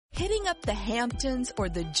Hitting up the Hamptons or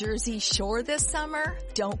the Jersey Shore this summer?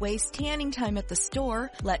 Don't waste tanning time at the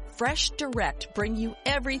store. Let Fresh Direct bring you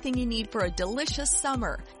everything you need for a delicious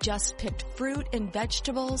summer. Just picked fruit and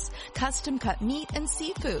vegetables, custom cut meat and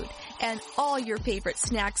seafood, and all your favorite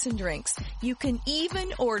snacks and drinks. You can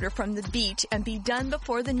even order from the beach and be done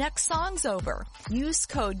before the next song's over. Use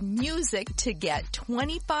code MUSIC to get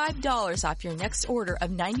 $25 off your next order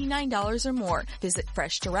of $99 or more. Visit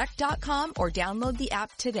freshdirect.com or download the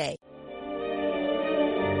app today.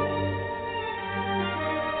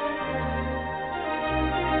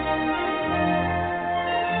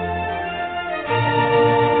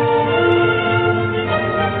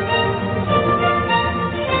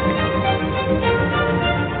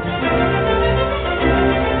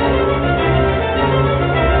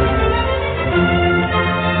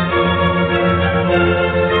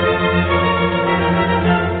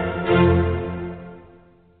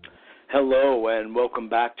 Hello and welcome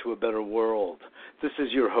back to A Better World. This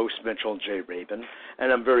is your host, Mitchell J. Rabin,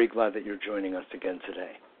 and I'm very glad that you're joining us again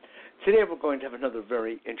today. Today we're going to have another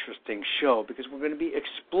very interesting show because we're going to be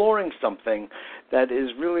exploring something that is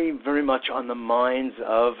really very much on the minds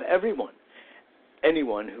of everyone.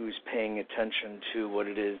 Anyone who's paying attention to what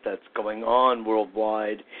it is that's going on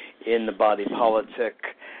worldwide in the body politic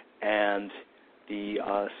and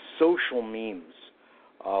the social memes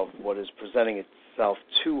of what is presenting itself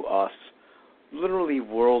to us literally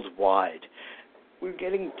worldwide. We're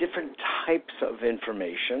getting different types of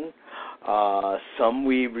information. Some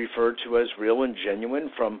we refer to as real and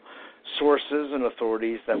genuine from sources and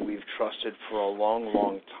authorities that we've trusted for a long,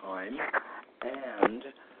 long time. And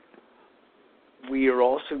we are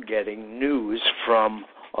also getting news from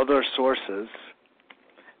other sources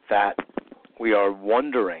that we are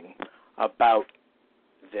wondering about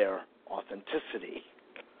their authenticity.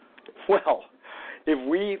 Well, if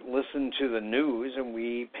we listen to the news and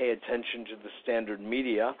we pay attention to the standard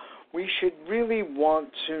media, we should really want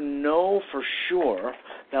to know for sure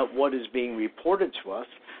that what is being reported to us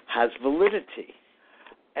has validity.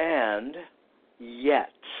 And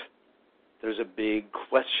yet, there's a big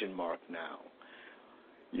question mark now.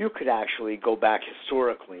 You could actually go back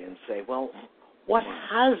historically and say, well, what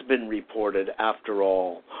has been reported, after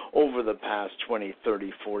all, over the past 20,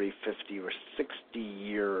 30, 40, 50, or 60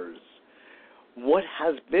 years? What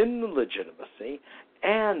has been the legitimacy?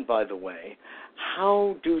 And, by the way,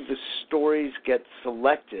 how do the stories get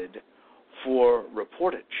selected for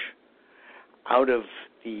reportage? Out of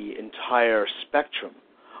the entire spectrum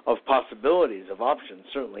of possibilities, of options,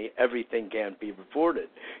 certainly everything can't be reported.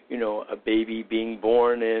 You know, a baby being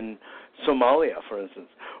born in Somalia, for instance,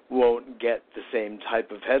 won't get the same type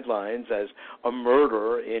of headlines as a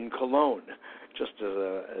murder in Cologne, just as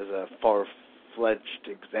a far-fledged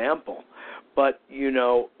example. But, you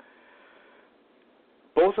know,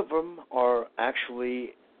 both of them are actually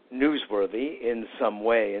newsworthy in some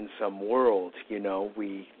way, in some world. You know,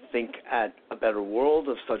 we think at A Better World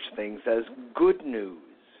of such things as good news,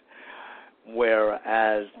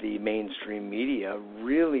 whereas the mainstream media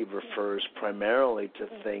really refers primarily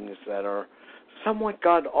to things that are somewhat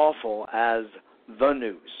god-awful as the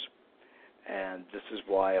news. And this is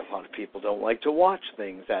why a lot of people don't like to watch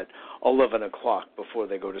things at 11 o'clock before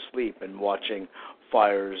they go to sleep, and watching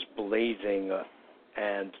fires blazing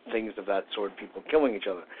and things of that sort, people killing each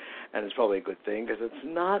other. And it's probably a good thing because it's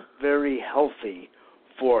not very healthy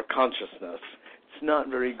for consciousness. It's not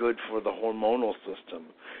very good for the hormonal system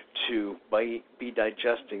to be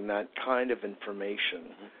digesting that kind of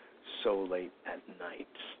information so late at night.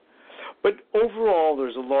 But overall,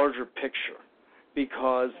 there's a larger picture,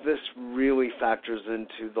 because this really factors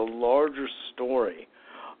into the larger story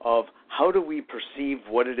of how do we perceive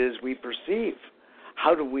what it is we perceive?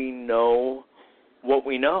 How do we know what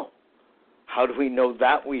we know? How do we know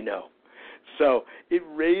that we know? So it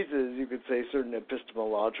raises, you could say, certain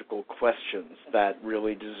epistemological questions that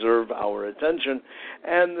really deserve our attention.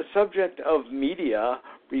 And the subject of media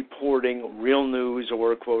reporting real news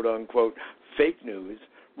or quote-unquote fake news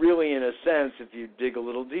really, in a sense, if you dig a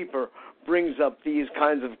little deeper, brings up these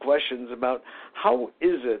kinds of questions about how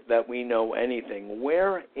is it that we know anything?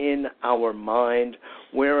 Where in our mind,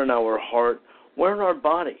 where in our heart, where in our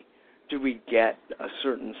body do we get a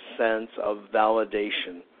certain sense of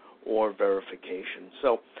validation or verification?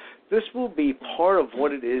 So this will be part of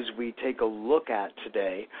what it is we take a look at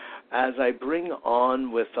today as I bring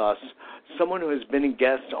on with us someone who has been a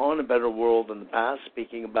guest on A Better World in the past,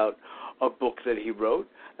 speaking about a book that he wrote,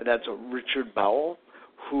 and that's Richard Bowell,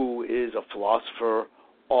 who is a philosopher,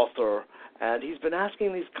 author, and he's been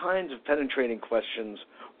asking these kinds of penetrating questions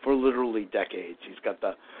for literally decades. He's got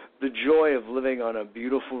the joy of living on a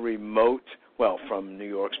beautiful remote well, from New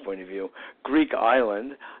York's point of view, Greek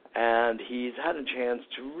island, and he's had a chance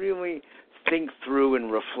to really think through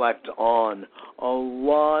and reflect on a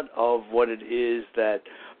lot of what it is that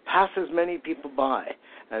passes many people by.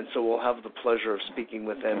 And so we'll have the pleasure of speaking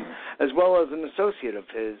with him, as well as an associate of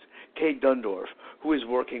his, Kate Dundorf, who is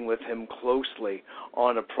working with him closely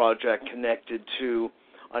on a project connected to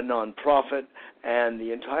a nonprofit and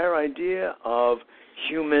the entire idea of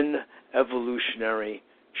human evolutionary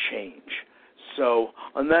change. So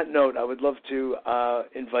on that note, I would love to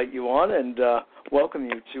invite you on and welcome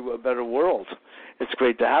you to A Better World. It's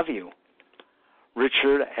great to have you,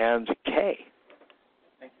 Richard and Kay.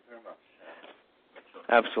 Thank you very much.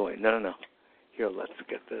 Absolutely. No. Here, let's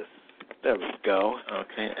get this. There we go.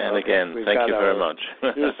 Okay, and again, thank you very much.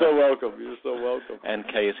 You're so welcome. And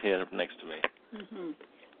Kay is here next to me. Mm-hmm.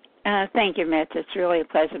 Thank you, Mitch. It's really a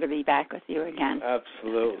pleasure to be back with you again.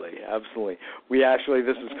 Absolutely. We actually,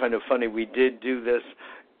 this is kind of funny, we did do this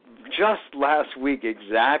just last week,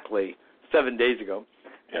 exactly 7 days ago,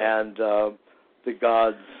 and the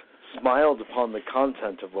gods smiled upon the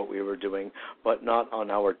content of what we were doing, but not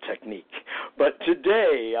on our technique. But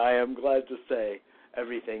today, I am glad to say,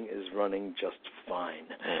 everything is running just fine.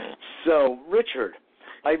 So, Richard,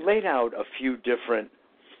 I laid out a few different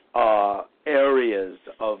areas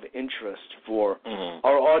of interest for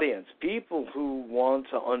our audience, people who want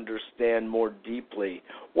to understand more deeply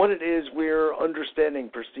what it is we're understanding,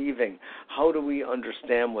 perceiving. How do we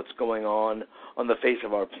understand what's going on the face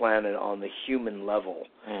of our planet on the human level?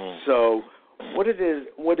 So what is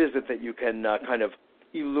it that you can kind of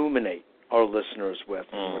illuminate our listeners with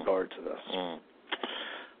in regard to this?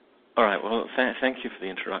 All right. Well, thank you for the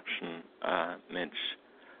introduction, Mitch.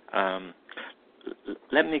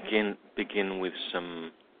 Let me begin with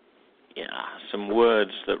some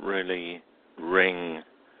words that really ring,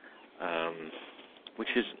 which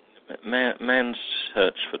is man's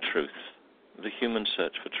search for truth, the human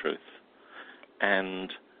search for truth.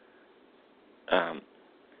 And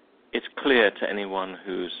it's clear to anyone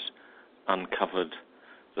who's uncovered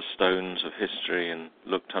the stones of history and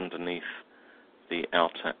looked underneath the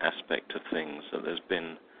outer aspect of things that there's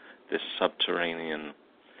been this subterranean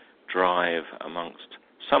drive amongst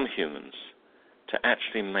some humans to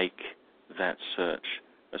actually make that search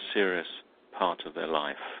a serious part of their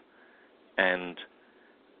life. And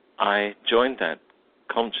I joined that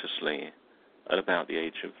consciously at about the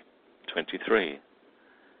age of 23.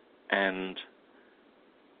 And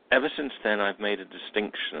ever since then, I've made a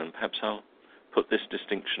distinction, and perhaps I'll put this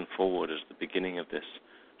distinction forward as the beginning of this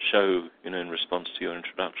show, in response to your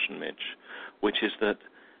introduction, Mitch, which is that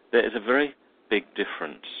there is a very big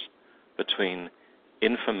difference between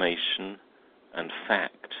information and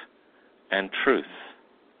fact and truth.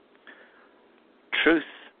 Truth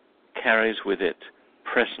carries with it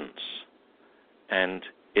presence, and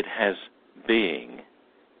it has being.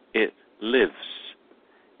 It lives.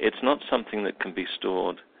 It's not something that can be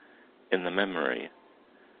stored in the memory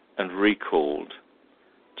and recalled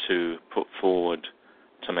to put forward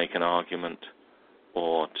to make an argument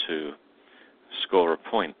or to score a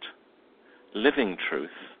point. Living truth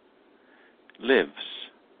lives.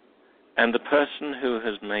 And the person who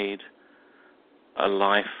has made a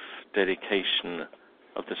life dedication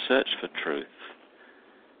of the search for truth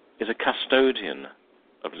is a custodian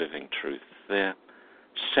of living truth. Their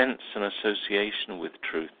sense and association with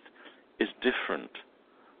truth is different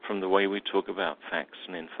from the way we talk about facts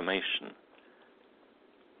and information.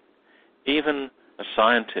 Even a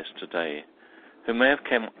scientist today who may have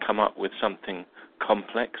come up with something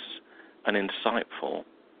complex and insightful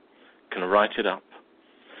can write it up,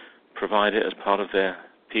 provide it as part of their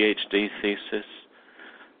PhD thesis,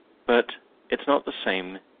 but it's not the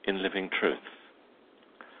same in living truth.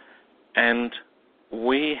 And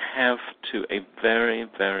we have, to a very,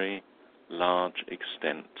 very large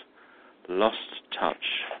extent, lost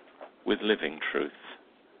touch with living truth.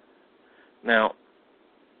 Now,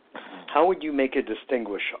 how would you make a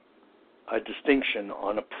distinction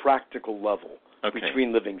on a practical level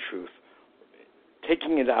between living truth,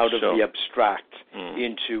 taking it out of the abstract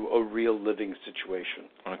into a real living situation?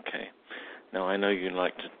 Okay. Now, I know you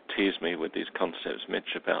like to tease me with these concepts,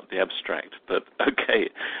 Mitch, about the abstract, but okay,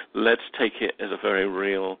 let's take it as a very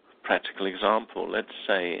real, practical example. Let's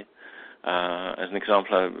say, as an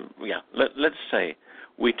example, let's say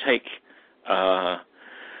we take a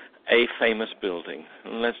famous building.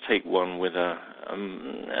 Let's take one with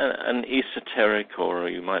an esoteric, or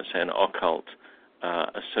you might say an occult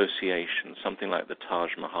association, something like the Taj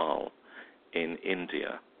Mahal in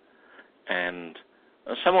India. And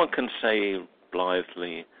someone can say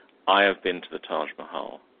blithely, I have been to the Taj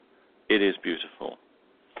Mahal. It is beautiful.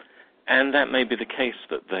 And that may be the case,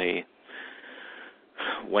 that they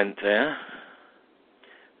went there,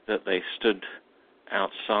 that they stood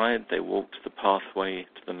outside, they walked the pathway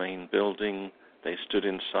to the main building, they stood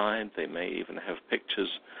inside, they may even have pictures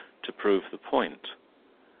to prove the point.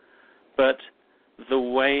 But the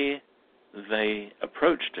way they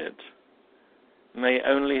approached it may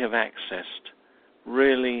only have accessed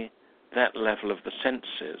really that level of the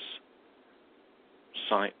senses: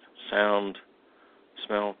 sight, sound,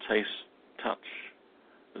 smell, taste, touch,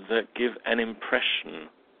 that give an impression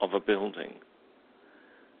of a building.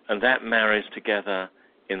 And that marries together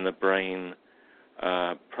in the brain,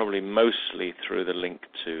 probably mostly through the link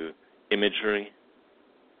to imagery.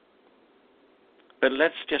 But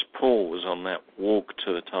let's just pause on that walk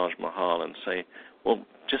to the Taj Mahal and say, well,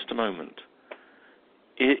 just a moment.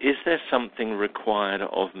 Is there something required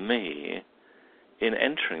of me in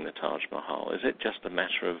entering the Taj Mahal? Is it just a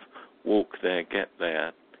matter of walk there, get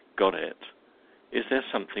there, got it? Is there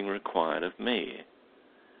something required of me?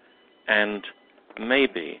 And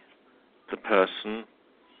maybe the person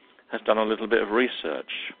has done a little bit of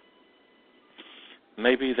research.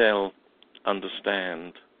 Maybe they'll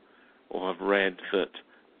understand or have read that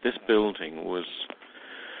this building was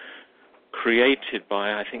created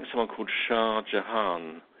by, I think, someone called Shah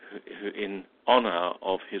Jahan, who in honor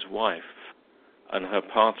of his wife and her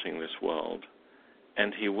parting this world,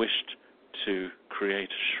 and he wished to create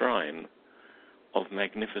a shrine of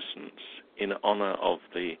magnificence in honor of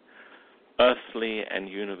the earthly and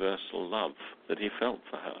universal love that he felt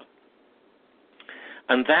for her.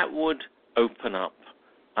 And that would open up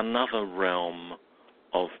another realm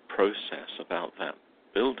of process about that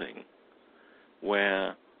building,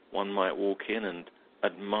 where one might walk in and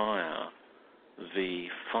admire the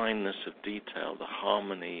fineness of detail, the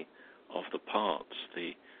harmony of the parts,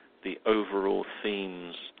 the overall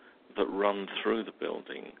themes that run through the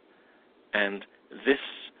building. And this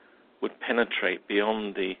would penetrate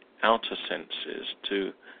beyond the outer senses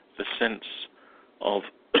to the sense of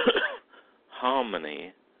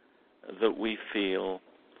harmony that we feel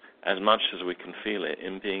as much as we can feel it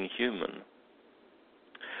in being human.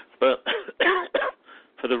 But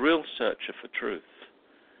for the real searcher for truth,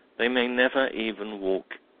 they may never even walk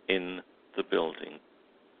in the building.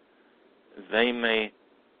 They may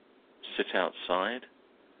sit outside.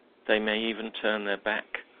 They may even turn their back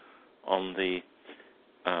on the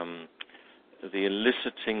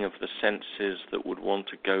eliciting of the senses that would want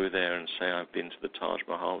to go there and say, I've been to the Taj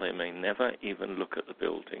Mahal. They may never even look at the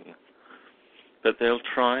building. But they'll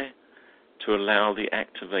try to allow the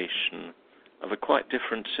activation of a quite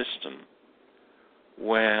different system,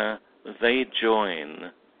 where they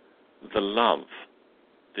join the love,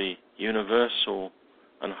 the universal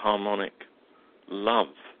and harmonic love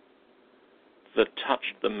that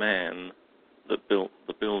touched the man that built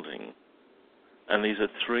the building. And these are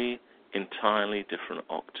three entirely different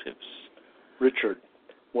octaves. Richard,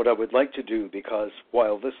 what I would like to do, because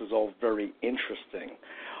while this is all very interesting,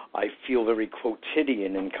 I feel very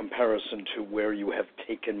quotidian in comparison to where you have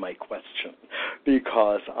taken my question,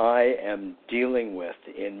 because I am dealing with,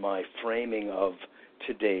 in my framing of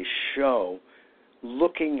today's show,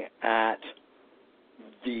 looking at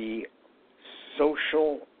the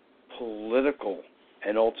social, political,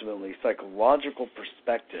 and ultimately psychological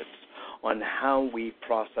perspectives on how we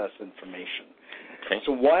process information. Okay.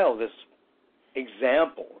 So while this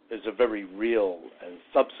example is a very real and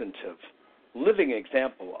substantive living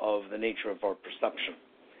example of the nature of our perception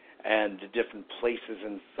and the different places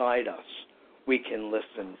inside us we can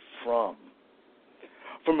listen from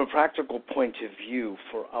a practical point of view,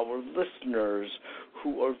 for our listeners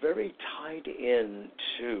who are very tied in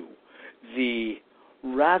to the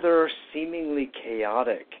rather seemingly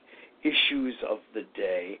chaotic issues of the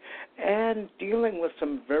day and dealing with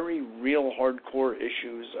some very real hardcore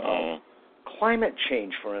issues of climate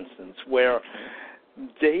change, for instance, where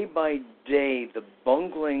day by day the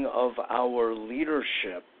bungling of our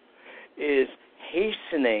leadership is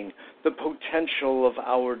hastening the potential of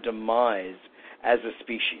our demise as a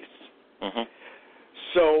species. Mm-hmm.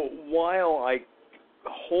 So while I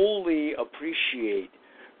wholly appreciate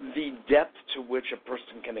the depth to which a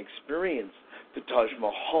person can experience the Taj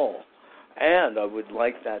Mahal, and I would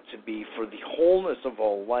like that to be for the wholeness of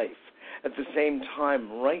all life, at the same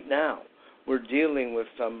time, right now, we're dealing with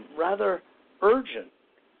some rather urgent,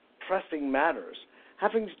 pressing matters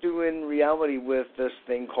having to do in reality with this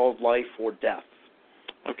thing called life or death.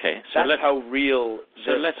 Okay, so that's how real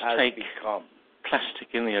this has take become. Plastic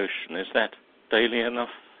in the ocean. Is that daily enough?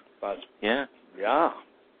 Yeah? Yeah.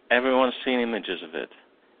 Everyone's seen images of it.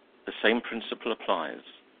 The same principle applies.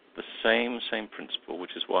 The same principle,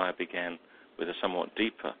 which is why I began with a somewhat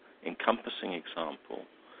deeper encompassing example.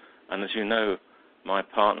 And as you know, my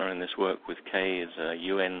partner in this work with Kay is a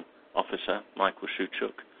UN officer, Michael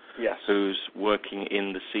Shuchuk, yes, who's working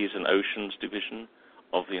in the Seas and Oceans Division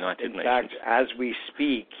of the United Nations. In fact, as we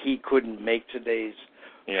speak, he couldn't make today's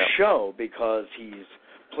show because he's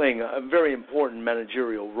playing a very important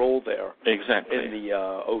managerial role there. Exactly. In the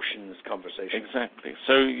oceans conversation. Exactly.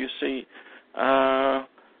 So you see,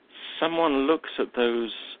 someone looks at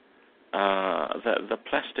those, the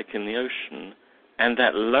plastic in the ocean, and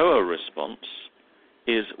that lower response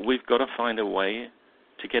is we've got to find a way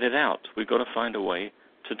to get it out. We've got to find a way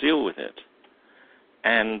to deal with it.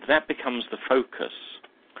 And that becomes the focus.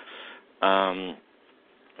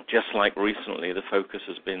 Just like recently, the focus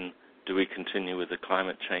has been, do we continue with the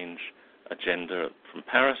climate change agenda from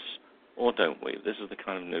Paris, or don't we? This is the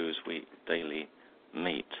kind of news we daily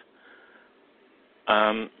meet.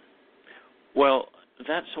 Well,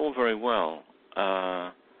 that's all very well,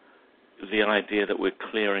 the idea that we're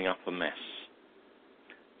clearing up a mess.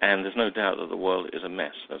 And there's no doubt that the world is a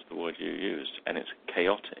mess, that's the word you used, and it's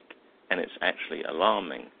chaotic, and it's actually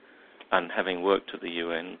alarming. And having worked at the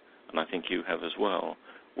UN, and I think you have as well,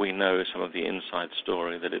 we know some of the inside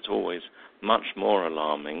story that it's always much more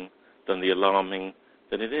alarming than the alarming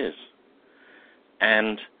that it is.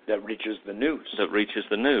 And that reaches the news.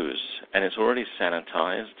 And it's already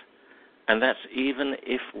sanitized, and that's even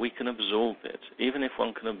if we can absorb it, even if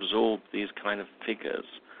one can absorb these kind of figures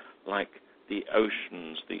like the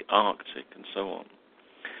oceans, the Arctic, and so on.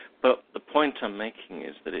 But the point I'm making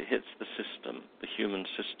is that it hits the system, the human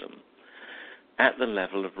system, at the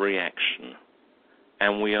level of reaction.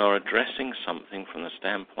 And we are addressing something from the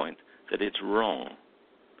standpoint that it's wrong.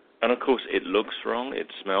 And of course, it looks wrong, it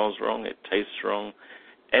smells wrong, it tastes wrong.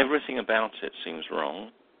 Everything about it seems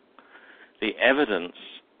wrong. The evidence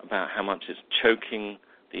about how much it's choking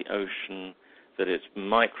the ocean, that its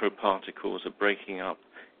microparticles are breaking up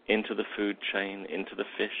into the food chain, into the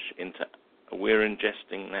fish, we're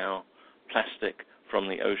ingesting now plastic from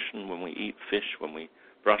the ocean when we eat fish, when we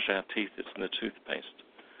brush our teeth, it's in the toothpaste.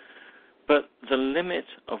 But the limit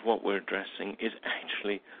of what we're addressing is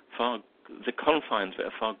actually the confines of it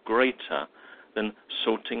are far greater than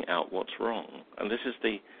sorting out what's wrong. And this is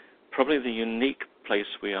probably the unique place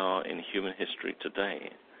we are in human history today,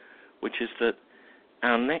 which is that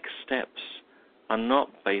our next steps are not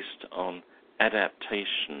based on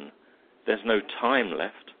adaptation. There's no time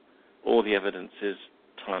left. All the evidence is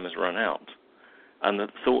time has run out. And the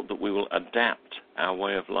thought that we will adapt our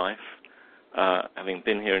way of life, having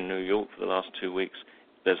been here in New York for the last 2 weeks,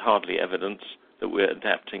 there's hardly evidence that we're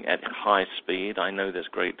adapting at high speed. I know there's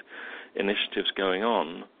great initiatives going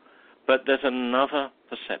on, but there's another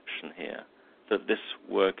perception here that this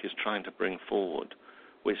work is trying to bring forward,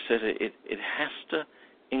 which says it has to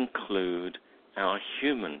include our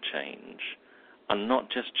human change and not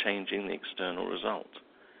just changing the external result.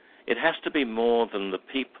 It has to be more than the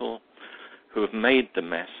people who have made the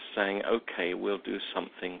mess saying, okay, we'll do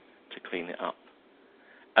something to clean it up.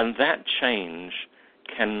 And that change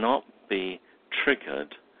cannot be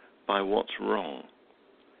triggered by what's wrong.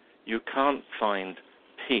 You can't find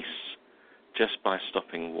peace just by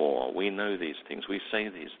stopping war. We know these things. We say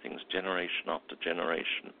these things generation after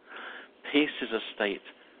generation. Peace is a state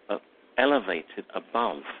elevated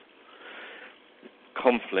above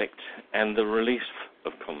conflict and the relief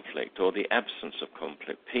of conflict or the absence of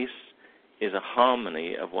conflict. Peace is a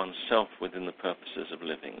harmony of oneself within the purposes of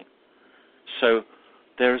living. So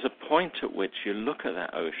there is a point at which you look at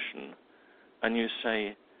that ocean and you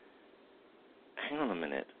say, hang on a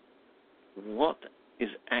minute, what is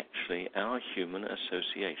actually our human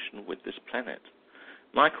association with this planet?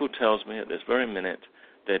 Michael tells me at this very minute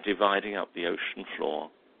they're dividing up the ocean floor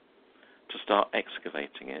to start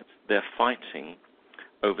excavating it. They're fighting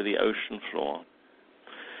over the ocean floor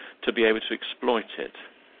to be able to exploit it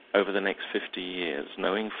over the next 50 years,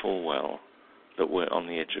 knowing full well that we're on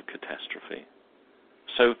the edge of catastrophe.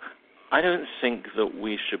 So I don't think that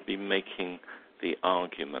we should be making the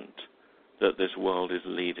argument that this world is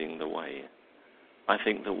leading the way. I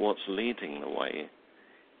think that what's leading the way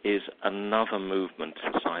is another movement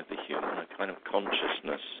inside the human, a kind of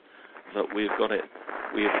consciousness that we've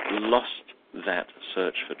lost that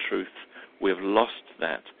search for truth. We've lost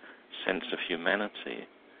that sense of humanity.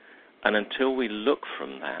 And until we look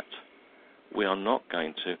from that, we are not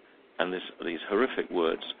going to, and these horrific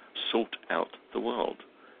words, sort out the world.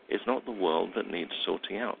 It's not the world that needs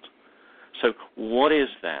sorting out. So what is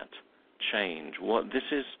that change?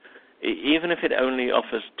 Even if it only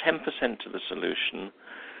offers 10% of the solution,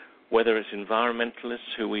 whether it's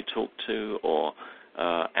environmentalists who we talk to or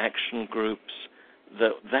action groups,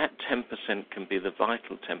 that 10% can be the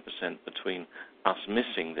vital 10% between us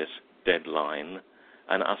missing this deadline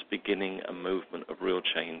and us beginning a movement of real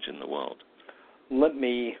change in the world. Let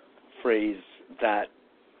me phrase that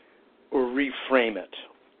or reframe it,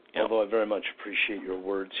 although I very much appreciate your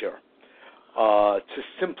words here. To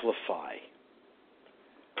simplify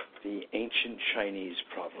the ancient Chinese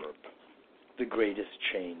proverb, the greatest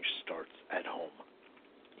change starts at home.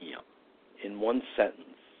 Yeah. In one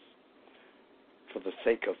sentence, for the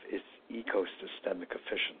sake of its ecosystemic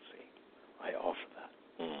efficiency, I offer that.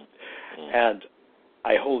 And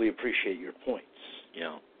I wholly appreciate your points.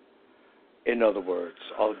 Yeah. In other words,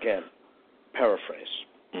 I'll again paraphrase,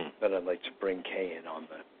 but I'd like to bring Kay in on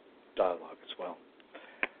the dialogue as well.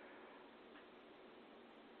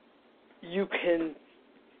 You can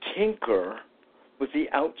tinker with the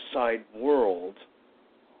outside world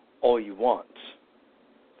all you want,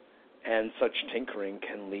 and such tinkering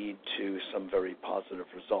can lead to some very positive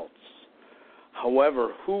results.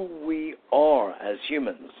 However, who we are as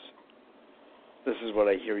humans, this is what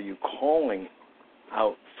I hear you calling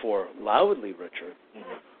out for loudly, Richard,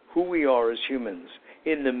 who we are as humans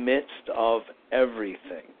in the midst of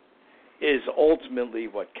everything is ultimately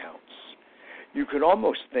what counts. You could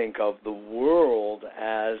almost think of the world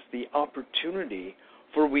as the opportunity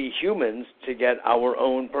for we humans to get our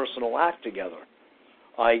own personal act together,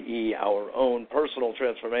 i.e. our own personal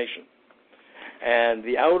transformation. And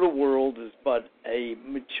the outer world is but a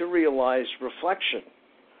materialized reflection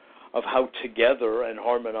of how together and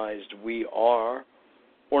harmonized we are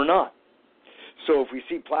or not. So if we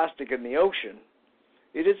see plastic in the ocean,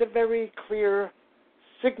 it is a very clear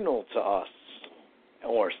signal to us,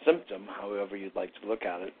 or symptom, however you'd like to look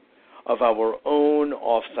at it, of our own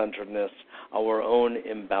off-centeredness, our own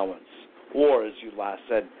imbalance. Or, as you last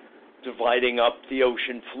said, dividing up the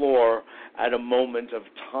ocean floor at a moment of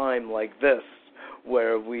time like this,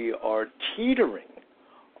 where we are teetering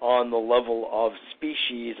on the level of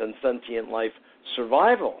species and sentient life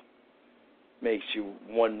survival, makes you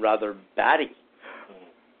one rather batty.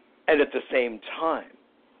 And at the same time,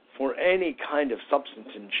 for any kind of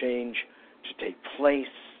substantive change to take place,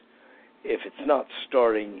 if it's not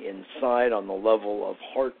starting inside on the level of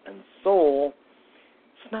heart and soul,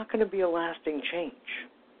 it's not going to be a lasting change.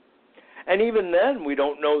 And even then, we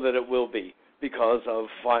don't know that it will be because of,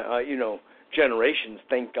 generations.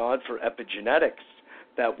 Thank God for epigenetics,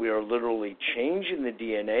 that we are literally changing the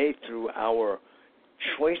DNA through our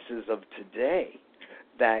choices of today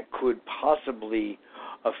that could possibly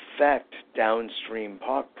affect downstream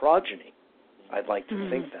progeny. I'd like to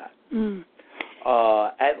think that.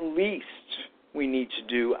 At least we need to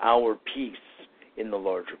do our piece in the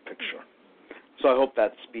larger picture. So I hope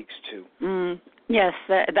that speaks to. Yes,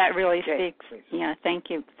 that really speaks. Please. Yeah, thank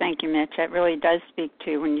you, Mitch. That really does speak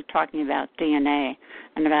to when you're talking about DNA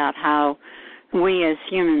and about how we as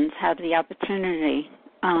humans have the opportunity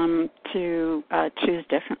to choose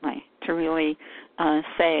differently, to really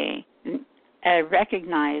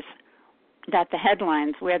recognize that the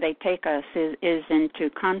headlines, where they take us, is into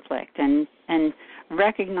conflict, and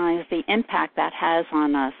recognize the impact that has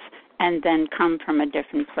on us, and then come from a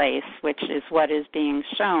different place, which is what is being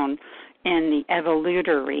shown in the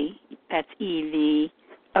evolutionary, that's EVOLUTARY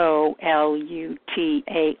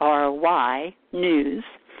news.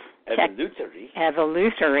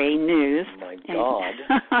 Evolutionary news. My God.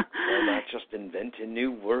 Why not just invent a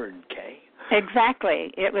new word, Kay?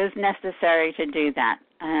 Exactly. It was necessary to do that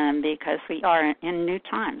because we are in new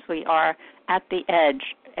times. We are at the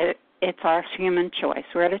edge. It's our human choice.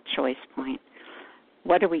 We're at a choice point.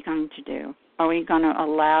 What are we going to do? Are we going to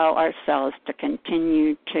allow ourselves to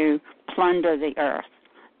continue to plunder the earth?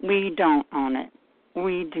 We don't own it.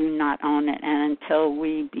 We do not own it. And until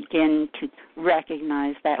we begin to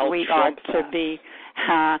recognize that we are to be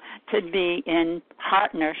in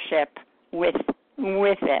partnership with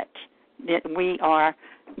it, that we are,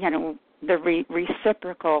 the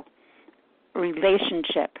reciprocal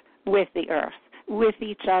relationship with the earth, with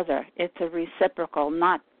each other. It's a reciprocal,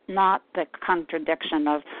 not the contradiction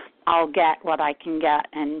of I'll get what I can get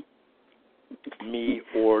and me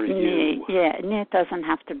or you. Yeah, it doesn't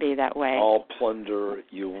have to be that way. I'll plunder,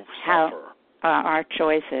 you'll suffer. Our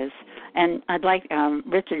choices. And I'd like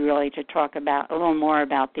Richard really to talk about a little more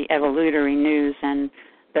about the evolutionary news and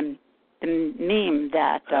the meme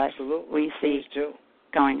that we see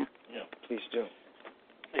going. Yeah, please do.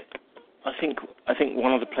 I think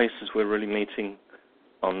one of the places we're really meeting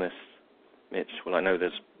on this, Mitch, well, I know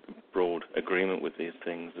there's broad agreement with these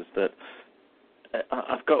things, is that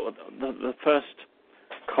I've got the first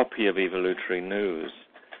copy of Evolutionary News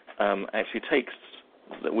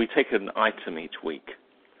we take an item each week,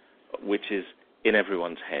 which is in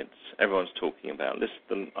everyone's heads. Everyone's talking about this.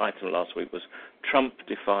 The item last week was Trump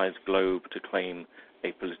defies Globe to claim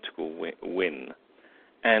a political win.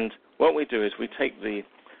 And what we do is we take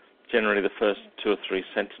generally the first 2 or 3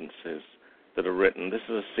 sentences that are written. This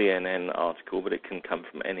is a CNN article, but it can come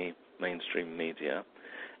from any mainstream media.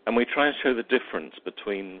 And we try and show the difference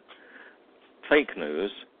between fake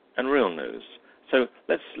news and real news. So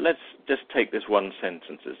let's just take this one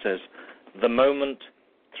sentence. It says, the moment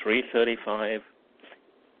 3:35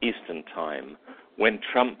 Eastern Time, when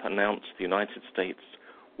Trump announced the United States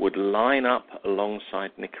would line up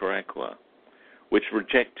alongside Nicaragua, which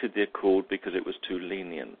rejected the accord because it was too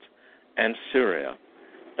lenient, and Syria,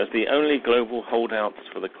 as the only global holdouts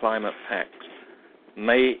for the climate pact,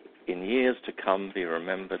 may in years to come be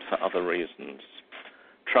remembered for other reasons.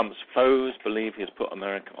 Trump's foes believe he has put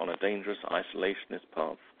America on a dangerous isolationist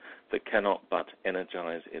path that cannot but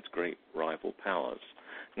energize its great rival powers.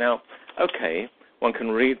 Now, okay, one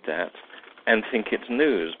can read that and think it's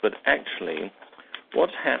news, but actually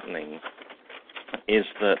what's happening is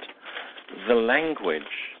that the language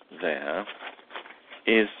there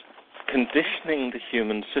is conditioning the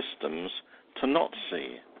human systems to not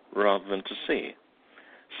see rather than to see.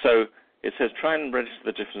 So it says try and register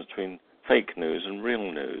the difference between fake news and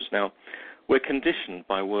real news. Now, we're conditioned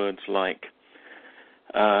by words like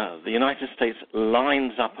the United States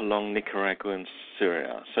lines up along Nicaragua and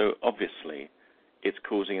Syria. So obviously it's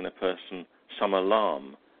causing in a person some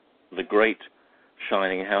alarm. The great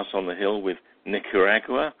shining house on the hill with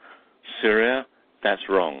Nicaragua, Syria, that's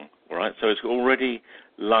wrong, right? So it's already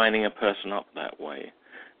lining a person up that way.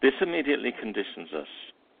 This immediately conditions us,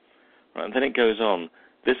 right? And then it goes on.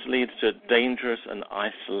 This leads to a dangerous and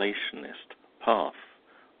isolationist path,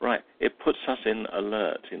 right? It puts us in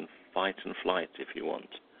alert, in fight and flight, if you want.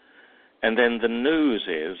 And then the news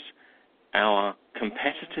is our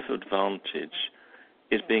competitive advantage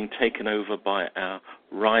is being taken over by our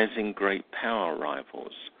rising great power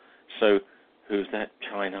rivals. So who's that?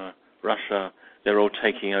 China, Russia, they're all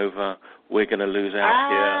taking over. We're going to lose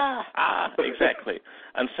out here. Exactly.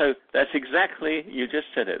 And so that's exactly, you just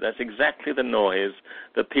said it, that's exactly the noise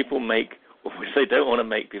that people make, which they don't want to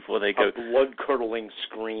make before they go. A blood-curdling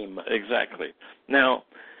scream. Exactly. Now,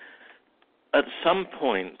 at some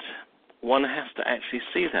point, one has to actually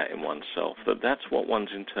see that in oneself, that that's what one's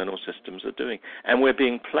internal systems are doing. And we're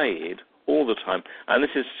being played all the time. And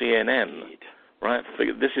this is CNN, right?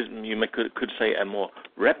 This is, you could say, a more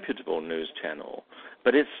reputable news channel.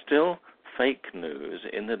 But it's still fake news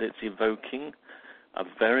in that it's evoking a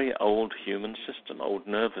very old human system, old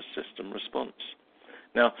nervous system response.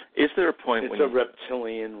 Now, is there a point when... It's a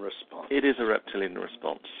reptilian response. It is a reptilian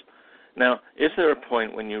response. Now, is there a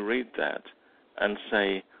point when you read that and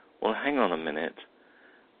say, well, hang on a minute,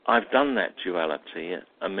 I've done that duality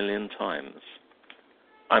 1,000,000 times.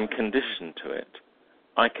 I'm conditioned to it.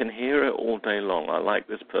 I can hear it all day long. I like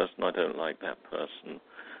this person, I don't like that person.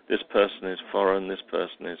 This person is foreign, this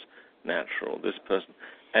person is natural, this person...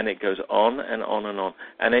 And it goes on and on and on.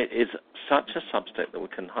 And it is such a subject that we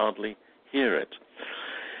can hardly hear it.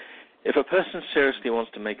 If a person seriously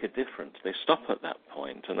wants to make a difference, they stop at that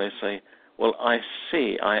point and they say, well, I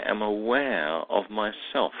see, I am aware of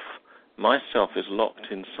myself. Myself is locked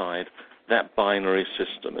inside that binary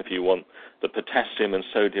system. If you want, the potassium and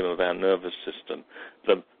sodium of our nervous system,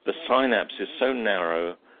 the synapse is so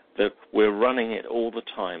narrow that we're running it all the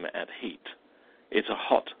time at heat. It's a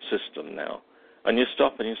hot system now. And you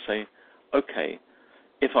stop and you say, okay,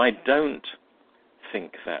 if I don't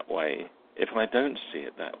think that way, if I don't see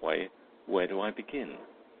it that way, where do I begin?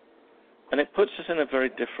 And it puts us in a very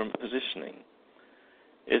different positioning.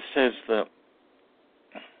 It says that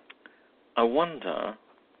I wonder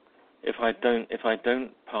if I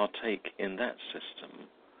don't partake in that system,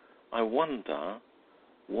 I wonder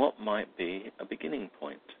what might be a beginning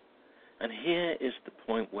point. And here is the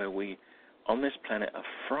point where we on this planet are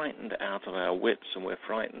frightened out of our wits, and we're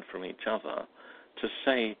frightened from each other to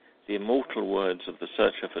say the immortal words of the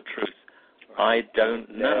searcher for truth, I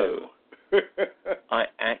don't know. I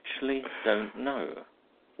actually don't know.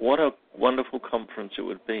 What a wonderful conference it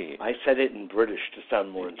would be. I said it in British to sound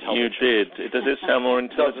more intelligent. You did. Does it sound more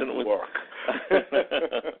intelligent? It doesn't work.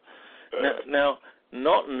 now,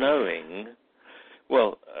 not knowing,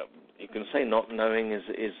 well, you can say not knowing is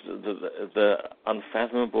the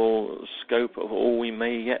unfathomable scope of all we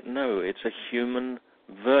may yet know. It's a human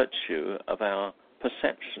virtue of our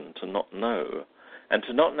perception to not know, and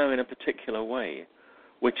to not know in a particular way,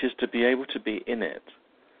 which is to be able to be in it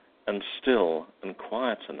and still and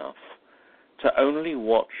quiet enough to only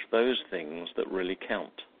watch those things that really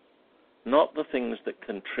count, not the things that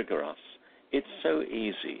can trigger us it's so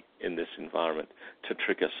easy in this environment to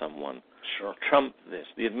trigger someone. Sure. Trump this,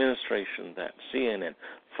 the administration that, CNN,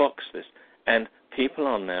 Fox this, and people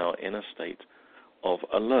are now in a state of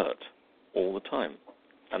alert all the time.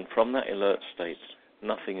 And from that alert state,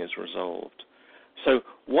 nothing is resolved. So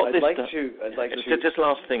what I'd like to just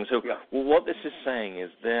last thing. So yeah. what this is saying is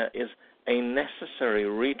there is a necessary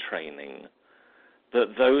retraining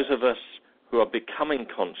that those of us who are becoming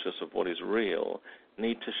conscious of what is real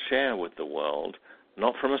need to share with the world,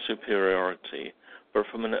 not from a superiority, but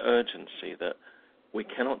from an urgency that we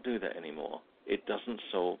cannot do that anymore. It doesn't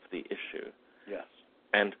solve the issue. Yes.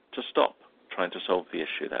 And to stop trying to solve the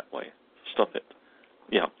issue that way. Stop it.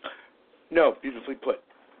 Yeah. No, beautifully put.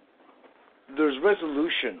 There's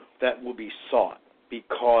resolution that will be sought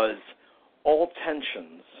because all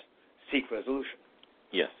tensions seek resolution.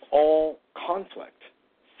 Yes. All conflict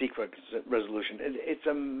seek resolution. It's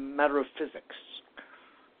a matter of physics.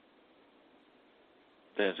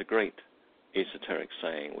 There's a great esoteric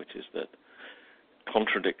saying, which is that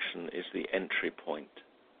contradiction is the entry point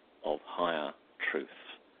of higher truth.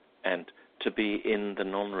 And to be in the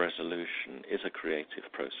non-resolution is a creative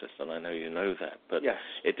process, and I know you know that. But yes.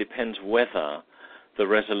 It depends whether the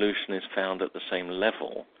resolution is found at the same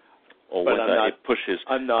level or but whether it pushes.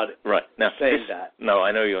 I'm not right. Now, saying that. No,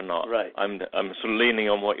 I know you're not. Right. I'm sort of leaning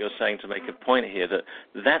on what you're saying to make a point here that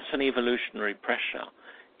that's an evolutionary pressure.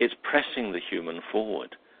 It's pressing the human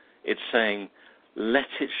forward. It's saying, let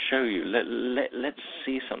it show you. Let's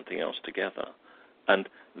see something else together. And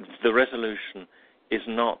the resolution is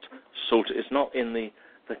not in the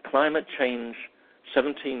climate change.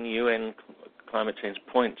 17 UN climate change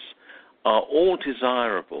points are all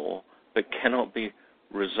desirable, but cannot be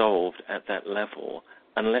resolved at that level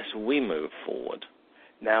unless we move forward.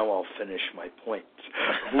 Now I'll finish my point.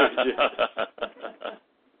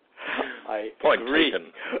 I Point agree.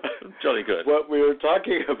 taken. Jolly good. What we were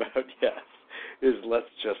talking about, yes, is let's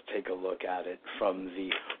just take a look at it from the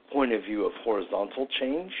point of view of horizontal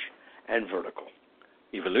change and vertical.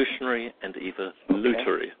 Evolutionary and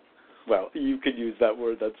evolutory. Okay. Well, you could use that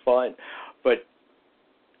word, that's fine. But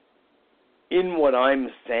in what I'm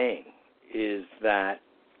saying is that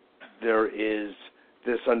there is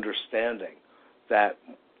this understanding that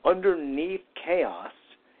underneath chaos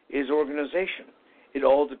is organization. It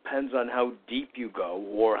all depends on how deep you go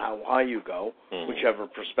or how high you go, whichever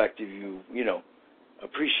perspective you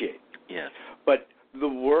appreciate. Yes. But the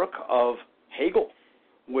work of Hegel,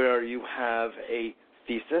 where you have a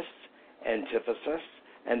thesis, antithesis,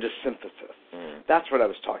 and a synthesis. That's what I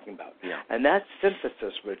was talking about. Yeah. And that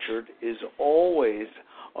synthesis, Richard, is always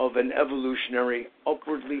of an evolutionary,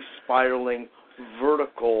 upwardly spiraling,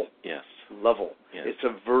 vertical level. Yes. It's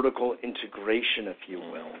a vertical integration, if you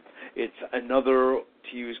will. It's another,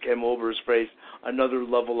 to use Ken Wilber's phrase, another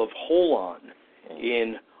level of holon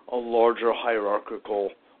in a larger hierarchical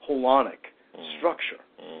holonic structure.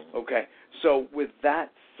 Okay, so with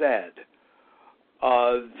that said,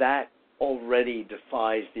 that already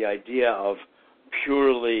defies the idea of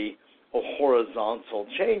purely a horizontal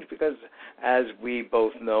change because, as we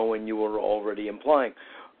both know and you were already implying,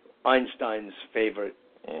 Einstein's favorite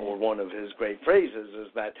or one of his great phrases is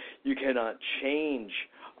that you cannot change,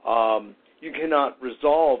 you cannot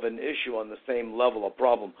resolve an issue on the same level, a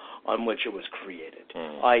problem on which it was created,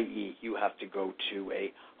 i.e. you have to go to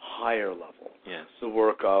a higher level. Yes. The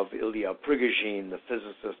work of Ilya Prigogine, the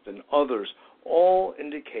physicist, and others all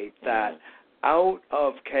indicate that out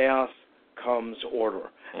of chaos comes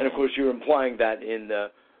order. And, of course, you're implying that in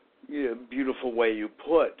the beautiful way you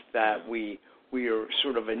put, that we are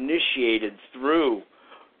sort of initiated through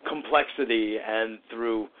complexity and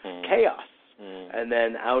through chaos. And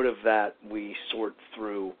then out of that, we sort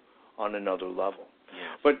through on another level.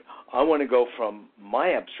 Yes. But I want to go from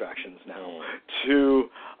my abstractions now to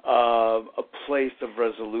a place of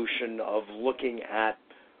resolution, of looking at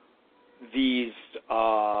these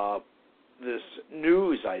this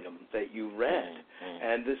news item that you read.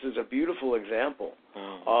 And this is a beautiful example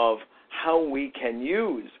of how we can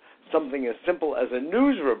use something as simple as a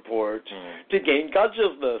news report to gain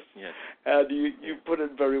consciousness. Yes. And you put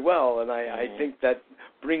it very well, and I think that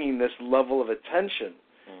bringing this level of attention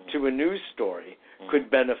to a news story could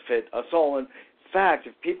benefit us all. In fact,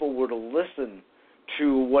 if people were to listen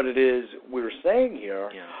to what it is we're saying here,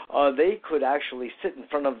 they could actually sit in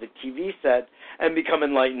front of the TV set and become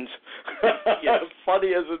enlightened. As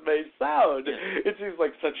funny as it may sound, it seems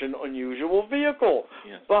like such an unusual vehicle.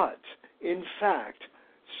 But, in fact,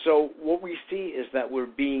 so what we see is that we're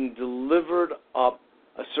being delivered up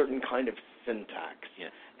a certain kind of syntax.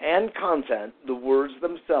 And content, the words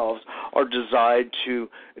themselves, are designed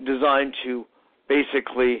to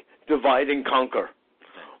basically divide and conquer,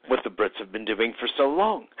 what the Brits have been doing for so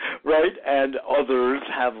long, right? And others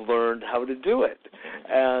have learned how to do it.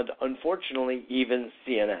 And unfortunately, even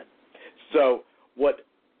CNN. So what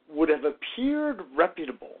would have appeared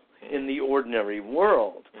reputable in the ordinary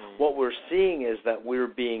world, what we're seeing is that we're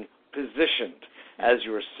being positioned, as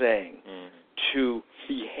you're saying, to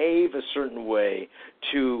behave a certain way,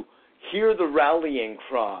 to hear the rallying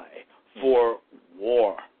cry for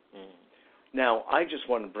war. Now, I just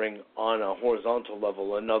want to bring on a horizontal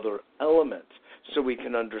level another element so we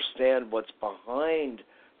can understand what's behind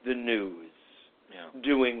the news,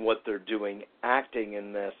 doing what they're doing, acting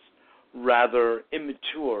in this rather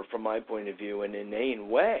immature, from my point of view, and inane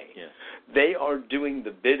way. They are doing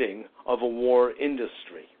the bidding of a war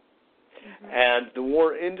industry. And the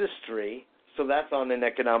war industry, so that's on an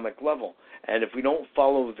economic level. And if we don't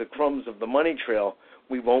follow the crumbs of the money trail,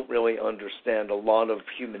 we won't really understand a lot of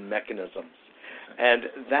human mechanisms. And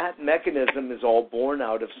that mechanism is all born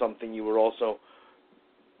out of something you were also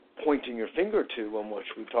pointing your finger to, and which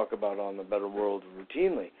we talk about on The Better World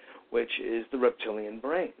routinely, which is the reptilian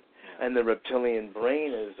brain. And the reptilian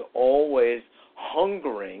brain is always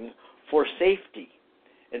hungering for safety.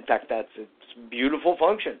 In fact, that's its beautiful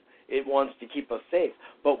function. It wants to keep us safe.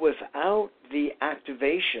 But without the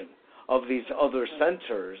activation of these other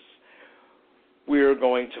centers, we're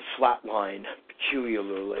going to flatline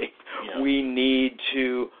peculiarly. We need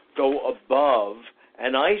to go above,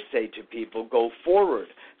 and I say to people, go forward.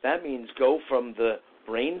 That means go from the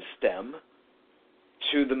brain stem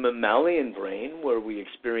to the mammalian brain, where we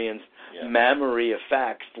experience mammary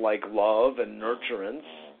effects like love and nurturance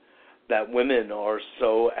that women are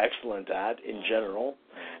so excellent at in general,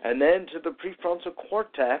 and then to the prefrontal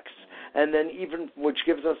cortex, and then even, which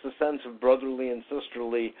gives us a sense of brotherly and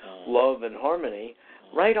sisterly love and harmony,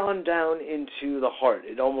 right on down into the heart.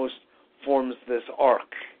 It almost forms this arc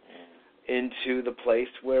into the place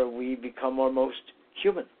where we become our most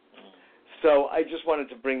human. So I just wanted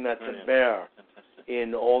to bring that to bear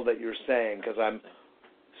in all that you're saying, because I'm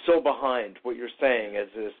so behind what you're saying as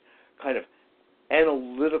this kind of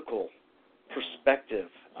analytical perspective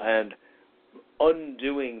and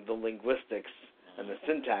undoing the linguistics and the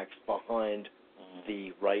syntax behind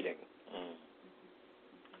the writing.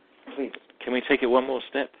 Please. Can we take it one more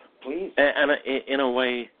step? Please. And in a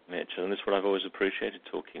way, Mitch, and this is what I've always appreciated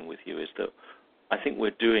talking with you, is that I think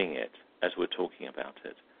we're doing it as we're talking about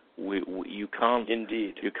it. You can't.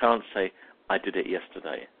 Indeed. You can't say, I did it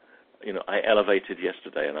yesterday. I elevated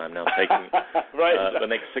yesterday, and I'm now taking the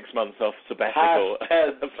next 6 months off sabbatical.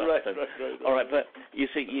 That's right. All right, but you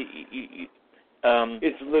see,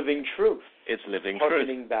 it's living truth. It's living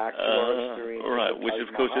Harkening truth. back to our experience. Right, which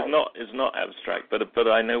of course is not abstract, but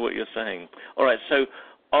I know what you're saying. All right, so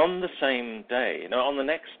on the same day, on the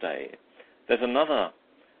next day, there's another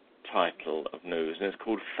title of news, and it's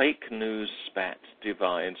called "Fake News Spat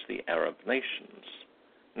Divides the Arab Nations."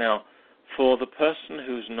 Now, for the person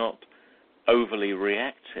who's not overly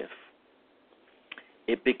reactive,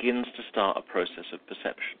 it begins to start a process of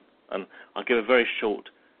perception. And I'll give a very short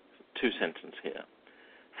two-sentence here.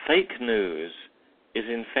 Fake news is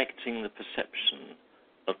infecting the perception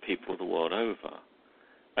of people the world over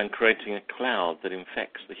and creating a cloud that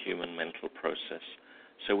infects the human mental process,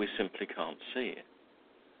 so we simply can't see it.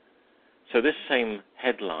 So this same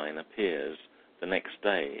headline appears the next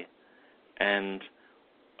day, and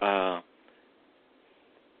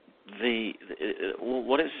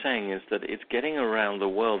what it's saying is that it's getting around the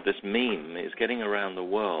world, this meme is getting around the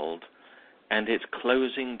world, and it's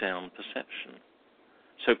closing down perception.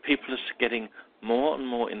 So people are getting more and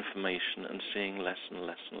more information and seeing less and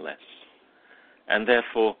less and less. And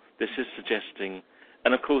therefore, this is suggesting,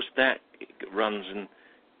 and of course that runs and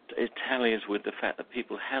it tallies with the fact that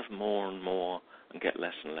people have more and more and get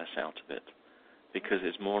less and less out of it because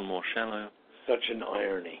it's more and more shallow. Such an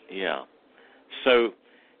irony. Yeah. So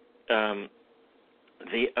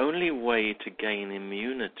the only way to gain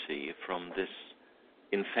immunity from this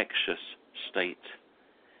infectious state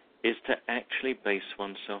is to actually base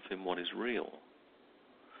oneself in what is real.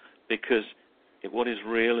 Because what is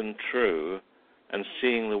real and true, and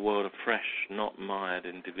seeing the world afresh, not mired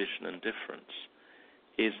in division and difference,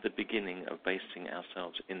 is the beginning of basing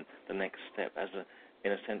ourselves in the next step,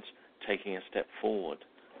 in a sense, taking a step forward.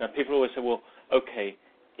 Now, people always say, well, okay,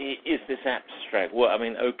 is this abstract? Well, I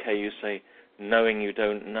mean, okay, you say knowing you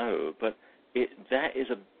don't know, but that is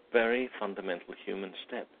a very fundamental human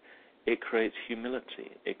step. It creates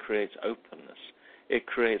humility. It creates openness. It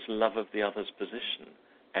creates love of the other's position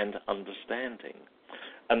and understanding.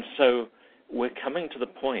 And so we're coming to the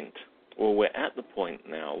point, or we're at the point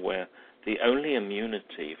now, where the only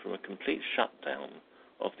immunity from a complete shutdown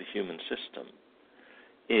of the human system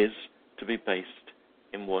is to be based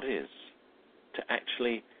in what is. To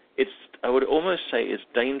actually, I would almost say it's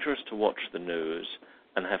dangerous to watch the news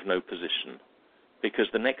and have no position, because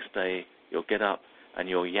the next day you'll get up and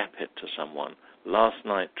you'll yap it to someone. Last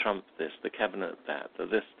night, Trump this, the cabinet that, the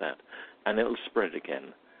this, that, and it'll spread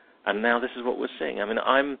again. And now this is what we're seeing. I mean,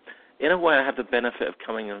 in a way, I have the benefit of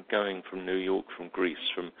coming and going from New York, from Greece,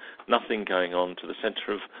 from nothing going on to the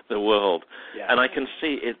center of the world. Yeah. And I can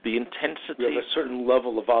see the intensity. You have a certain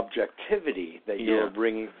level of objectivity that you're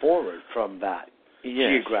bringing forward from that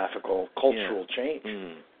geographical, cultural change.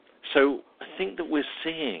 So I think that we're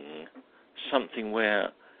seeing something where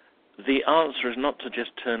the answer is not to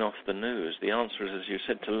just turn off the news. The answer is, as you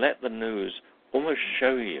said, to let the news almost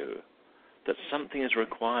show you that something is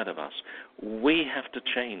required of us. We have to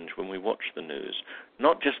change when we watch the news.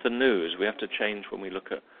 Not just the news. We have to change when we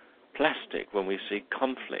look at plastic, when we see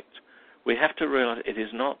conflict. We have to realize it is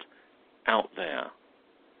not out there.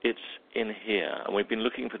 It's in here. And we've been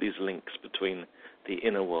looking for these links between the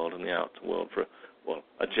inner world and the outer world for,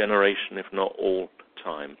 a generation, if not all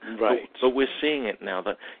time. Right. But we're seeing it now,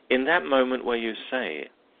 that in that moment where you say,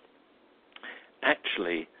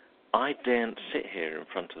 actually, I daren't sit here in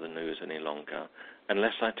front of the news any longer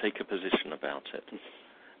unless I take a position about it.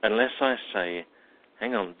 Unless I say,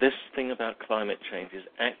 hang on, this thing about climate change is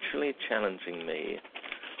actually challenging me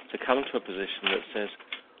to come to a position that says,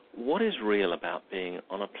 what is real about being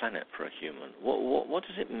on a planet for a human? What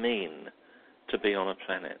does it mean to be on a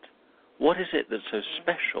planet? What is it that's so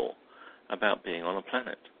special about being on a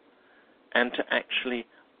planet? And to actually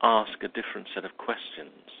ask a different set of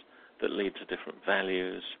questions that lead to different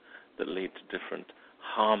values, that lead to different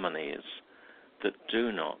harmonies, that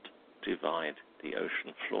do not divide the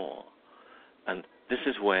ocean floor. And this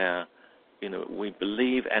is where, we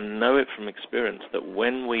believe and know it from experience that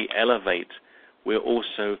when we elevate, we're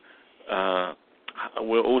also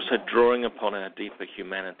drawing upon our deeper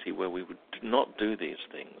humanity, where we would not do these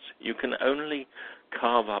things. You can only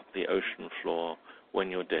carve up the ocean floor when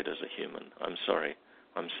you're dead as a human. I'm sorry.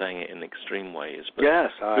 I'm saying it in extreme ways, but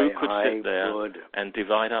who could sit there and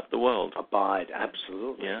divide up the world? Abide,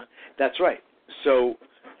 absolutely. Yeah, that's right. So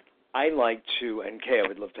I like to, and Kay, I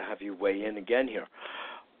would love to have you weigh in again here.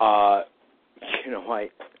 I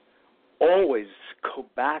always go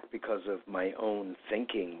back, because of my own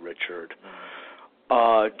thinking, Richard,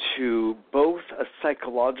 to both a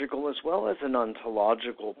psychological as well as an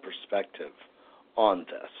ontological perspective on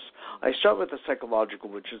this. I start with the psychological,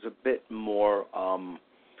 which is a bit more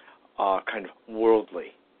kind of worldly,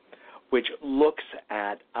 which looks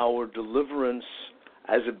at our deliverance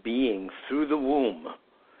as a being through the womb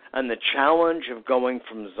and the challenge of going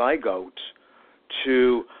from zygote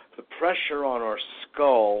to the pressure on our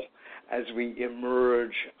skull as we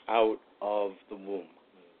emerge out of the womb.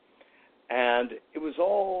 And it was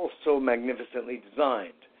all so magnificently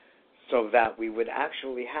designed so that we would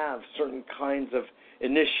actually have certain kinds of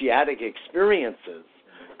initiatic experiences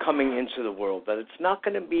coming into the world, that it's not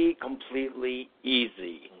going to be completely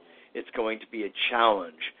easy. It's going to be a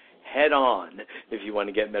challenge, head on, if you want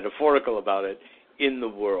to get metaphorical about it, in the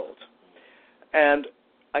world. And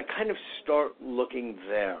I kind of start looking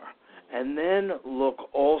there, and then look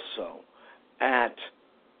also at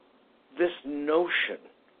this notion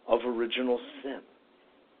of original sin.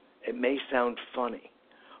 It may sound funny,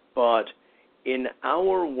 but in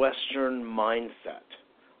our Western mindset,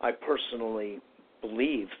 I personally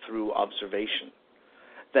believe through observation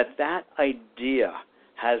that idea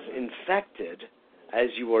has infected, as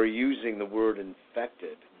you are using the word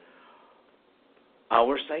infected,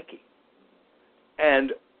 our psyche.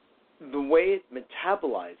 And the way it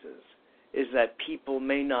metabolizes is that people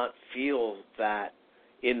may not feel that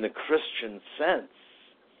in the Christian sense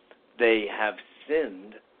they have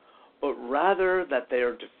sinned, but rather that they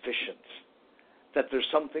are deficient, that there's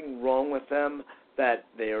something wrong with them, that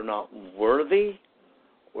they are not worthy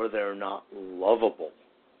or they're not lovable.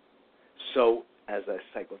 So as a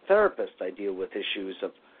psychotherapist, I deal with issues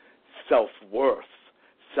of self-worth,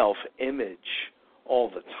 self-image all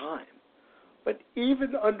the time. But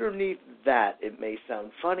even underneath that, it may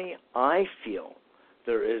sound funny, I feel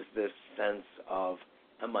there is this sense of,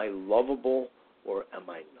 am I lovable or am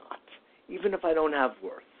I not? Even if I don't have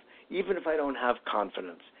worth, even if I don't have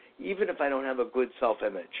confidence, even if I don't have a good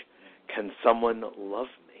self-image, can someone love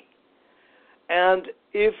me? And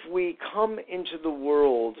if we come into the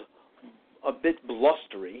world a bit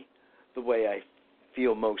blustery, the way I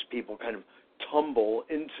feel most people kind of tumble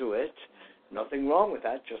into it, nothing wrong with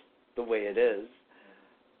that, just the way it is,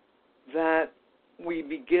 that we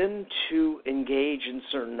begin to engage in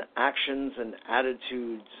certain actions and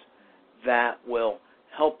attitudes that will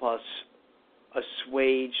help us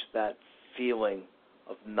assuage that feeling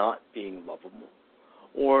of not being lovable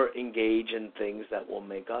or engage in things that will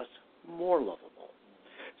make us more lovable.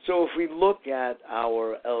 So if we look at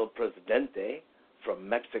our El Presidente from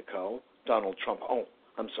Mexico, Donald Trump,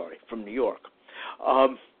 from New York,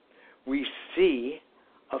 we see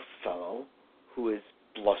a fellow who is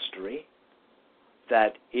blustery,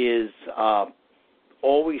 that is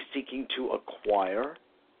always seeking to acquire,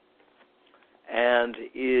 and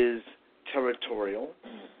is territorial,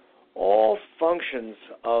 all functions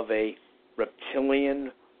of a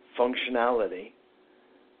reptilian functionality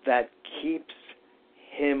that keeps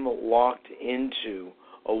him locked into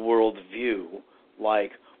a worldview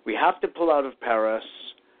like, we have to pull out of Paris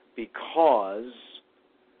because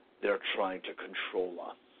they're trying to control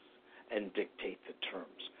us and dictate the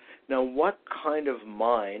terms. Now, what kind of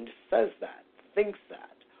mind says that, thinks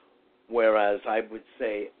that? Whereas I would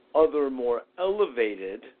say other more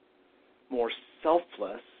elevated, more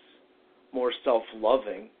selfless, more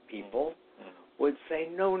self-loving people would say,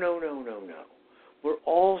 no. We're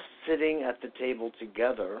all sitting at the table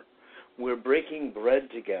together. We're breaking bread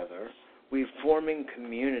together. We're forming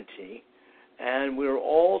community. And we're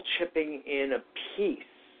all chipping in a piece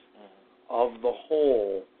of the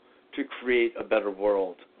whole to create a better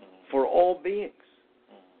world for all beings.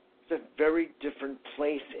 It's a very different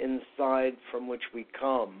place inside from which we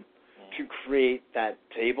come to create that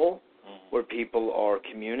table where people are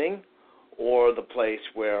communing, or the place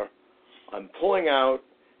where I'm pulling out,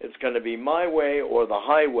 it's going to be my way or the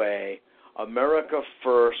highway, America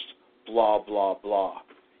first, blah, blah, blah.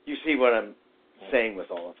 You see what I'm saying with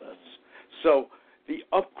all of this. So the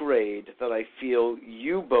upgrade that I feel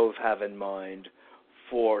you both have in mind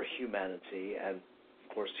for humanity, and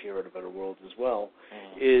of course here at A Better World as well,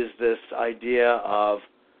 is this idea of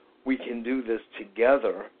we can do this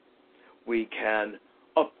together. We can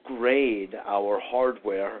upgrade our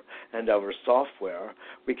hardware and our software.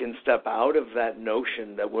 We can step out of that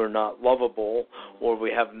notion that we're not lovable or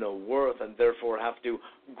we have no worth and therefore have to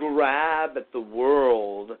grab at the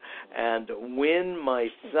world and win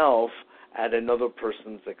myself at another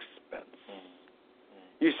person's expense.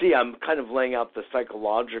 You see, I'm kind of laying out the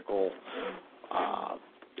psychological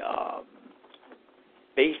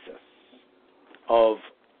basis of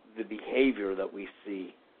the behavior that we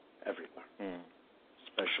see everywhere.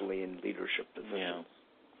 Especially in leadership positions. Yeah.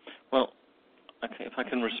 Well, okay, if I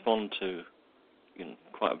can respond to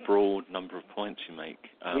quite a broad number of points you make,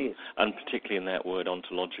 and particularly in that word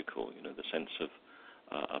ontological, the sense of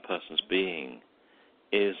a person's being,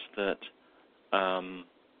 is that I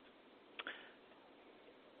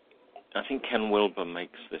think Ken Wilber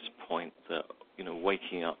makes this point that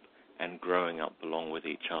waking up and growing up belong with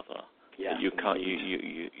each other. Yeah. You can't,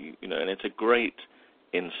 and it's a great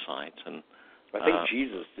insight. And I think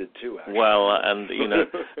Jesus did too, actually. Well, and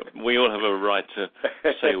we all have a right to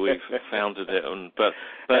say we've founded it, but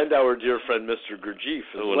and our dear friend Mr.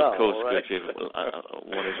 Gurdjieff as well. Of course, right? Gurdjieff.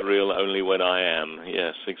 One is real only when I am.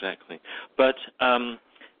 Yes, exactly. But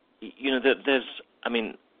there's. I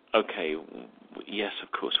mean, okay. Yes,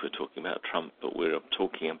 of course, we're talking about Trump, but we're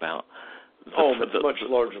talking about much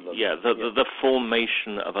larger than the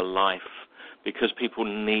formation of a life. Because people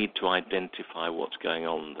need to identify what's going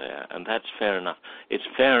on there. And that's fair enough. It's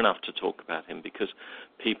fair enough to talk about him because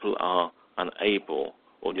people are unable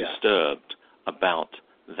or disturbed about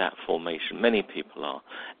that formation. Many people are.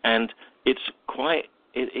 And it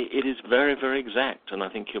is very, very exact. And I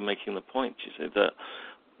think you're making the point, you say,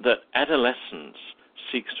 that adolescence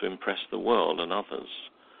seeks to impress the world and others.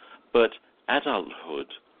 But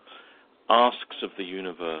adulthood asks of the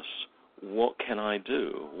universe, what can I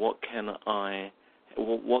do? What can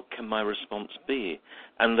my response be?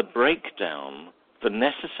 And the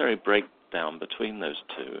necessary breakdown between those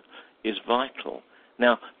two is vital.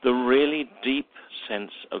 Now, the really deep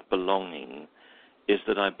sense of belonging is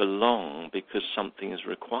that I belong because something is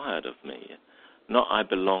required of me, not I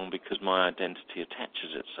belong because my identity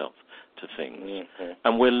attaches itself to things. Mm-hmm.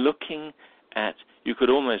 And we're looking at, you could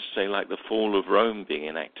almost say, like the fall of Rome being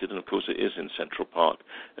enacted, and of course it is in Central Park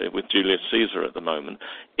with Julius Caesar at the moment,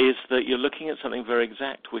 is that you're looking at something very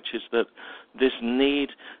exact, which is that this need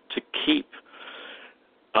to keep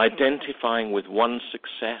identifying with one's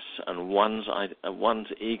success and one's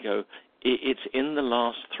ego, it's in the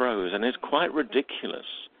last throes, and it's quite ridiculous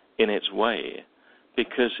in its way,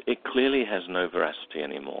 because it clearly has no veracity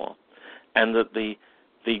anymore, and that the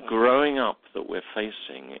growing up that we're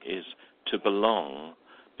facing is to belong,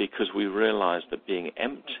 because we realize that being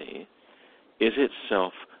empty is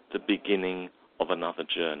itself the beginning of another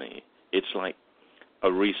journey. It's like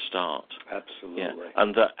a restart. Absolutely. Yeah.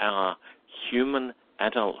 And that our human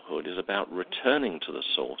adulthood is about returning to the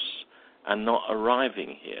source and not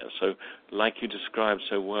arriving here. So, like you described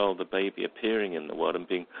so well, the baby appearing in the world and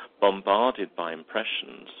being bombarded by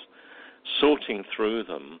impressions, sorting through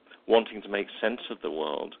them, wanting to make sense of the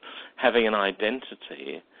world, having an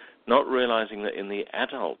identity, not realizing that in the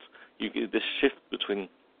adult, this shift between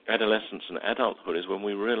adolescence and adulthood is when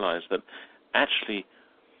we realize that actually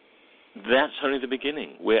that's only the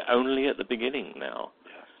beginning. We're only at the beginning now.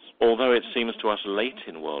 Yes. Although it seems to us late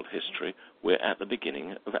in world history, we're at the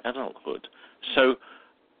beginning of adulthood. So,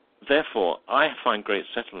 therefore, I find great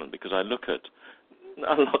settlement because I look at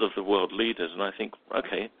a lot of the world leaders and I think,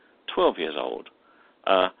 okay, 12 years old,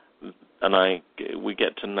 and we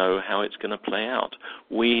get to know how it's going to play out.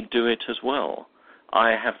 We do it as well.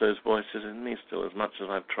 I have those voices in me still, as much as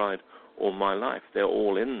I've tried all my life. They're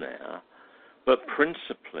all in there. But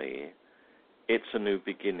principally, it's a new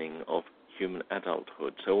beginning of human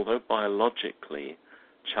adulthood. So although biologically,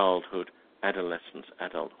 childhood, adolescence,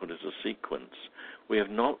 adulthood is a sequence, we have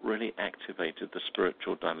not really activated the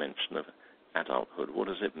spiritual dimension of adulthood. What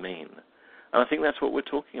does it mean? And I think that's what we're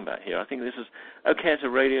talking about here. I think this is, okay, it's a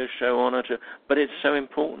radio show on it, but it's so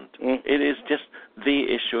important. It is just the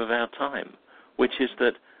issue of our time, which is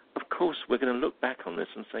that, of course, we're going to look back on this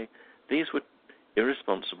and say, these were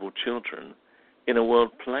irresponsible children in a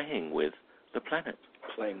world playing with the planet.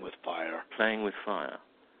 Playing with fire. Playing with fire.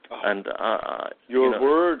 Oh. And your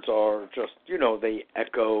words are just, they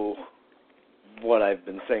echo what I've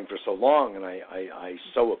been saying for so long, and I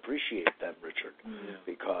so appreciate them, Richard,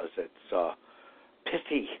 because it's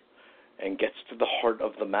pithy and gets to the heart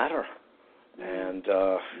of the matter. And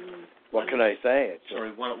what can I say?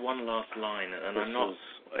 Sorry, one last line, and I'm not...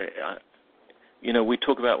 we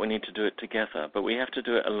talk about we need to do it together, but we have to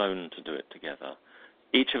do it alone to do it together.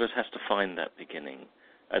 Each of us has to find that beginning,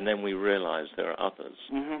 and then we realize there are others.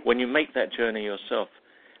 When you make that journey yourself,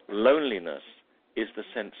 loneliness is the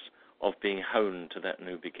sense of being honed to that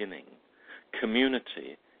new beginning.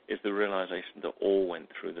 Community is the realization that all went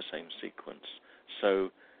through the same sequence. So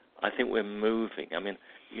I think we're moving. I mean,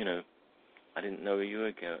 I didn't know a year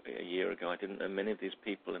ago, I didn't know many of these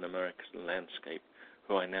people in America's landscape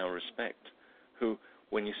who I now respect, who,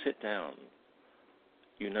 when you sit down,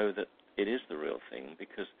 you know that it is the real thing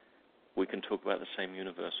because we can talk about the same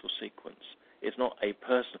universal sequence. It's not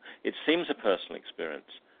it seems a personal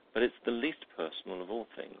experience, but it's the least personal of all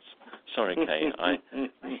things. Sorry, Kay.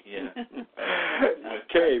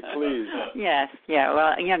 Kay, please. Yes. Yeah.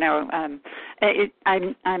 Well,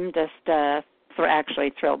 I'm just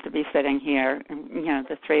actually thrilled to be sitting here.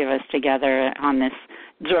 The three of us together on this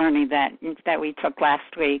journey that we took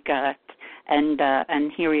last week,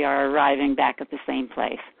 and here we are arriving back at the same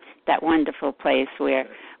place. That wonderful place where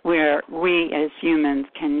we as humans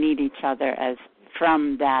can meet each other as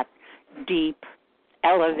from that deep,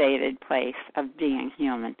 elevated place of being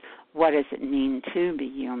human. What does it mean to be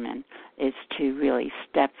human is to really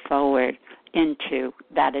step forward into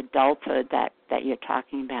that adulthood that you're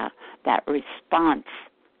talking about, that response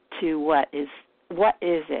to what is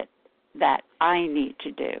it that I need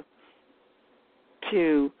to do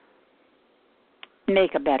to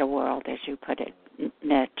make a better world, as you put it,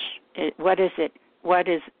 Mitch. What is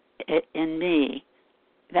it in me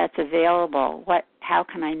that's available? How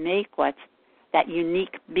can I make what's that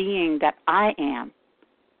unique being that I am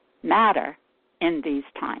matter in these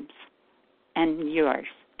times, and yours,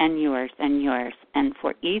 and yours, and yours, and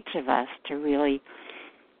for each of us to really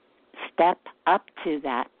step up to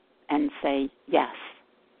that and say yes,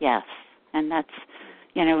 yes. And that's,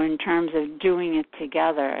 in terms of doing it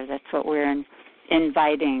together, that's what we're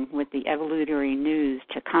inviting with the Evolutionary News,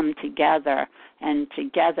 to come together, and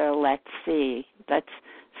together let's see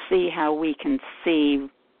how we can see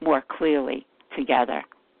more clearly together.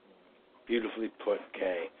 Beautifully put,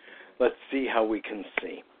 Kay. Let's see how we can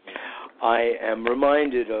see. I am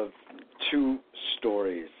reminded of two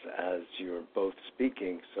stories as you're both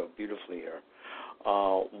speaking so beautifully here.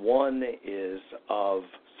 One is of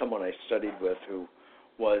someone I studied with who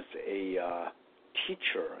was a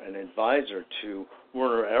teacher, an advisor to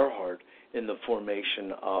Werner Erhard in the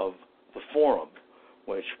formation of the Forum,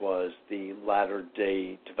 which was the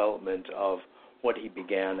latter-day development of what he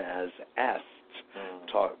began as est,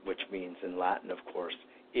 which means in Latin, of course,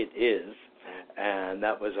 it is. And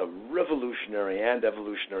that was a revolutionary and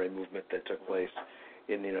evolutionary movement that took place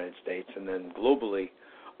in the United States and then globally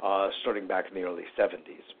starting back in the early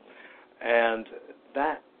 70s. And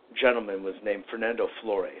that gentleman was named Fernando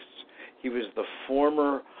Flores. He was the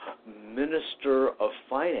former Minister of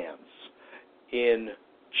Finance in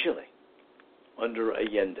Chile under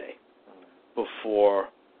Allende before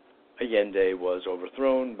Allende was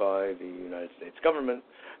overthrown by the United States government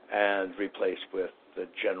and replaced with the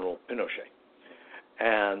General Pinochet.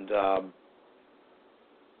 And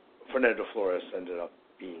Fernando Flores ended up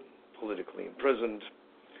being politically imprisoned,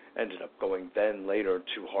 ended up going then later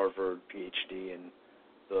to Harvard, PhD in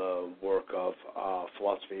the work of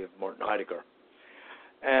philosophy of Martin Heidegger,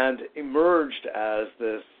 and emerged as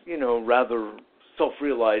this, rather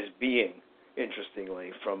self-realized being,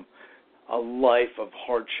 interestingly, from a life of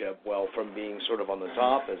hardship, from being sort of on the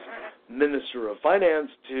top as Minister of Finance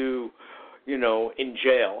to, in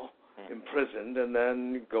jail, imprisoned, and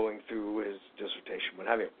then going through his dissertation, what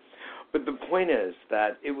have you. But the point is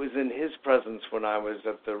that it was in his presence when I was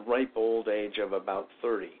at the ripe old age of about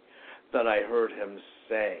 30 that I heard him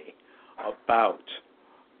say about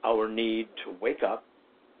our need to wake up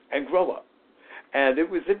and grow up. And it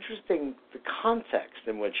was interesting, the context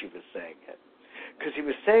in which he was saying it, because he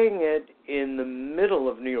was saying it in the middle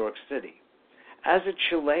of New York City as a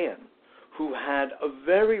Chilean who had a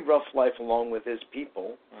very rough life along with his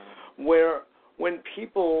people, where when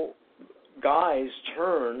guys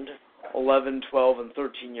turned 11, 12, and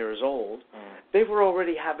 13 years old, they were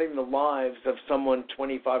already having the lives of someone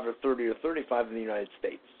 25 or 30 or 35 in the United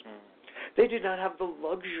States. They did not have the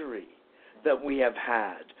luxury that we have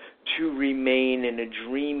had to remain in a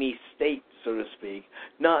dreamy state, so to speak,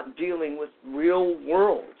 not dealing with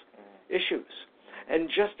real-world issues. And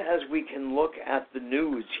just as we can look at the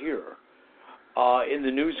news here, in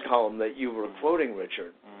the news column that you were quoting,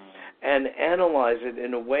 Richard, and analyze it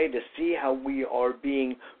in a way to see how we are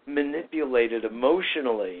being manipulated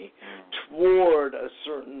emotionally toward a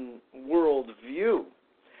certain world view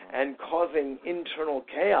and causing internal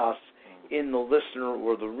chaos in the listener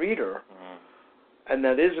or the reader, and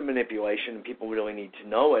that is a manipulation, and people really need to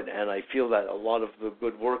know it, and I feel that a lot of the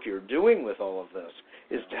good work you're doing with all of this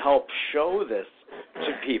is to help show this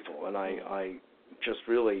to people, and I just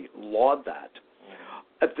really laud that.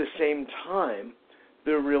 At the same time,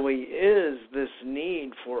 there really is this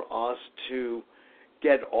need for us to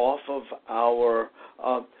get off of our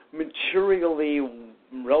materially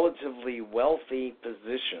relatively wealthy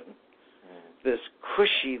position, this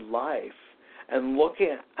cushy life, and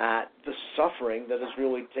looking at the suffering that is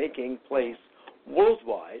really taking place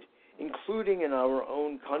worldwide, including in our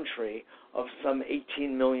own country, of some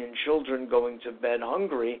 18 million children going to bed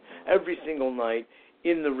hungry every single night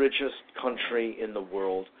in the richest country in the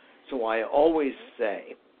world. So I always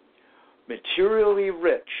say, materially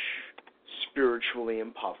rich, spiritually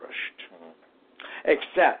impoverished.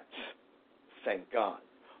 Except, thank God,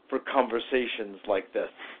 for conversations like this.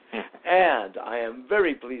 And I am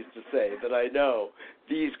very pleased to say that I know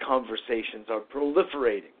these conversations are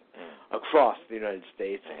proliferating across the United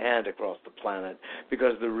States and across the planet,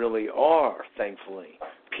 because there really are, thankfully,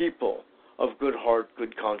 people of good heart,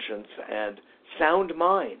 good conscience, and sound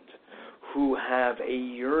mind who have a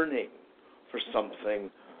yearning for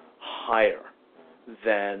something higher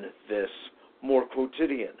than this more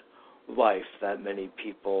quotidian life that many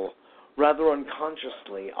people rather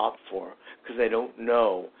unconsciously opt for because they don't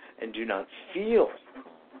know and do not feel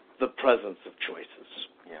the presence of choices.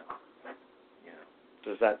 Yeah.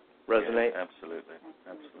 Does that resonate? Yeah, absolutely.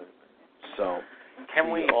 So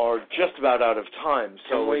can we are just about out of time.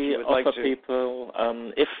 So can we offer people,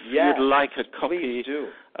 if you'd like a copy, please do.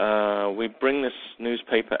 We bring this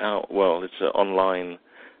newspaper out, well, it's an online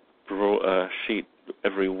sheet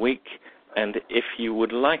every week, and if you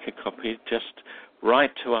would like a copy, just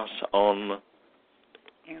write to us on...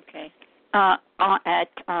 Okay. At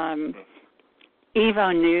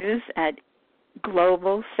Evo News at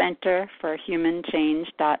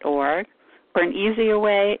globalcenterforhumanchange.org. Or an easier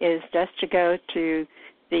way is just to go to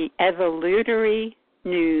the Evolutory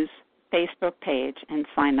News Facebook page and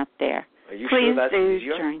sign up there. Are you Please sure that's do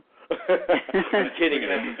easier? join. I'm kidding.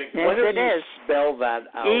 Yes, Why don't it you is. spell that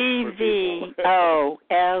out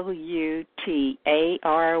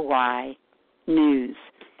EVOLUTARY News.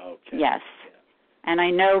 Okay. Yes. And I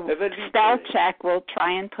know Evolutory. spell check will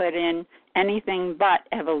try and put in anything but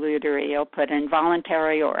evolutory. You'll put in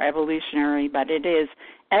voluntary or evolutionary, but it is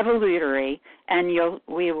evolutory, and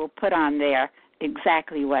we will put on there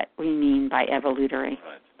exactly what we mean by evolutory.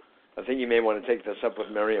 Right. I think you may want to take this up with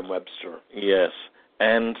Merriam-Webster. Yes.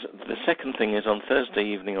 And the second thing is, on Thursday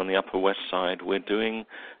evening on the Upper West Side, we're doing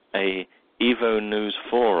a Evo News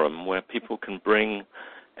Forum where people can bring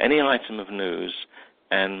any item of news,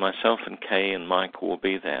 and myself and Kay and Mike will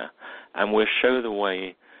be there. And we'll show the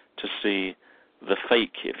way to see the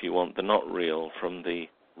fake, if you want, the not real, from the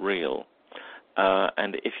real.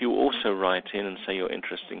 And if you also write in and say you're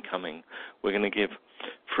interested in coming, we're going to give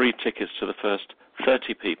free tickets to the first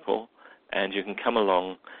 30 people, and you can come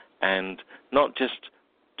along and not just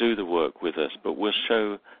do the work with us, but we'll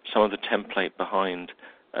show some of the template behind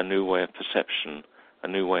a new way of perception, a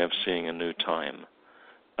new way of seeing a new time.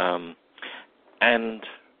 And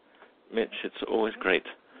Mitch, it's always great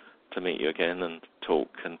to meet you again and talk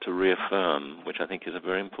and to reaffirm, which I think is a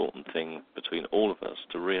very important thing between all of us,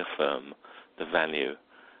 to reaffirm the value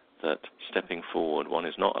that stepping forward, one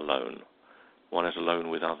is not alone. One is alone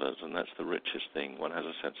with others, and that's the richest thing. One has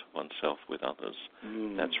a sense of oneself with others.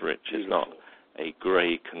 That's rich. Beautiful. It's not a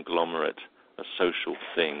grey conglomerate, a social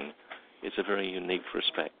thing. It's a very unique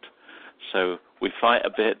respect. So we fight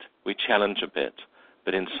a bit, we challenge a bit,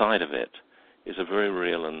 but inside of it is a very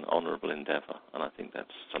real and honourable endeavour, and I think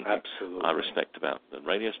that's something Absolutely. I respect about the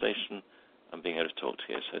radio station and being able to talk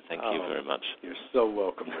to you, so thank you very much. You're so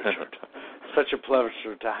welcome, Richard. Such a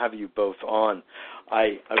pleasure to have you both on.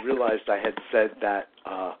 I realized I had said that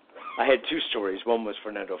I had two stories. One was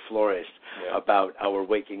Fernando Flores about our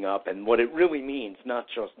waking up and what it really means, not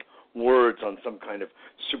just words on some kind of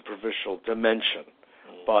superficial dimension,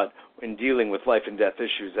 but in dealing with life and death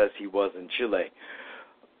issues as he was in Chile,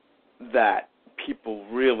 that people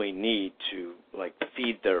really need to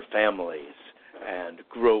feed their families and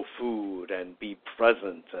grow food and be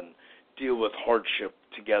present and deal with hardship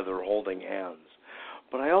together holding hands.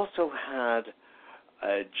 But I also had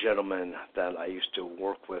a gentleman that I used to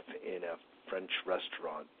work with in a French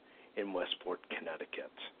restaurant in Westport,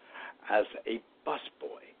 Connecticut. As a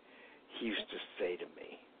busboy, he used to say to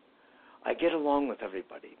me, I get along with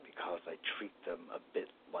everybody because I treat them a bit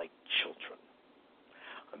like children.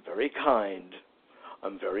 I'm very kind,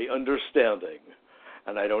 I'm very understanding,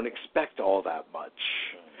 and I don't expect all that much,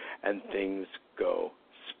 and things go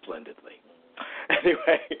splendidly.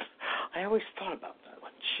 Anyway, I always thought about that.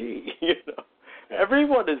 Gee,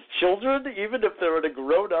 everyone is children, even if they're in a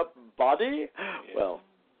grown-up body? Well,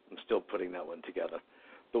 I'm still putting that one together.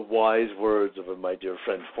 The wise words of my dear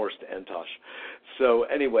friend Horst Antosh. So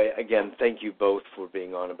anyway, again, thank you both for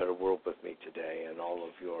being on A Better World with me today and all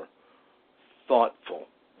of your thoughtful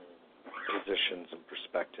positions and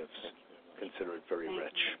perspectives. Consider it very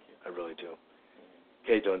rich. I really do.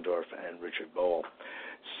 Kay Dundorf and Richard Bowell.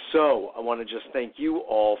 So I want to just thank you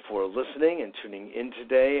all for listening and tuning in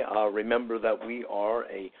today. Remember that we are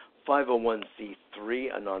a 501c3,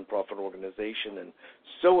 a nonprofit organization, and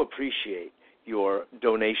so appreciate your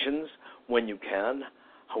donations when you can,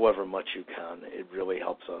 however much you can. It really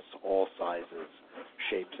helps us. All sizes,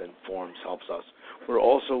 shapes, and forms helps us. We're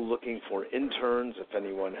also looking for interns if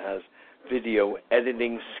anyone has video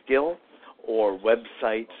editing skill or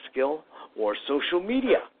website skill or social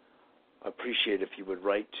media. I appreciate if you would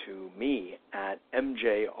write to me at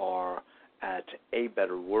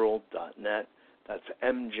mjr@abetterworld.net. That's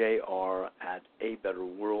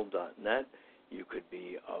mjr@abetterworld.net. You could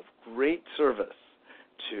be of great service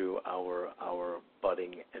to our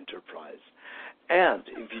budding enterprise. And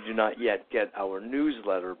if you do not yet get our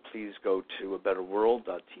newsletter, please go to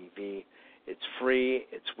abetterworld.tv. It's free,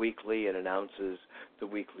 it's weekly, it announces the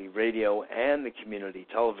weekly radio and the community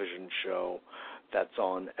television show that's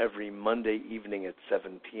on every Monday evening at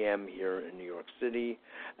 7 p.m. here in New York City,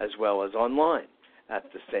 as well as online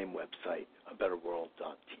at the same website,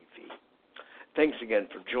 abetterworld.tv. Thanks again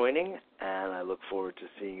for joining, and I look forward to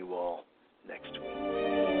seeing you all next week.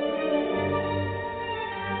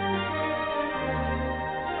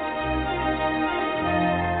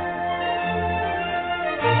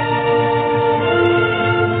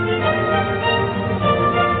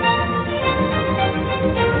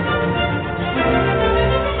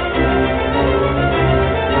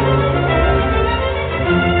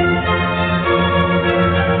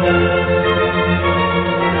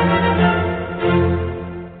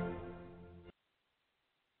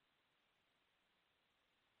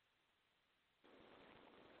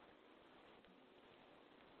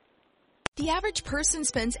 The average person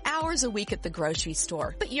spends hours a week at the grocery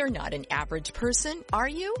store, but you're not an average person, are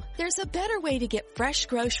you? There's a better way to get fresh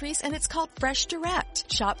groceries, and it's called Fresh Direct.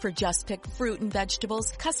 Shop for just picked fruit and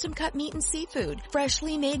vegetables, custom cut meat and seafood,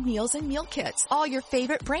 freshly made meals and meal kits, all your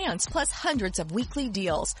favorite brands, plus hundreds of weekly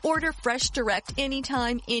deals. Order Fresh Direct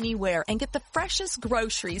anytime, anywhere, and get the freshest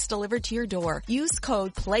groceries delivered to your door. Use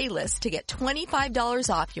code PLAYLIST to get $25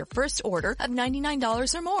 off your first order of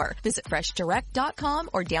 $99 or more. Visit freshdirect.com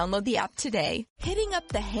or download the app today. Hitting up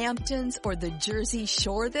the Hamptons or the Jersey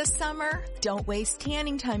Shore this summer? Don't waste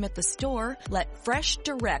tanning time at the store. Let Fresh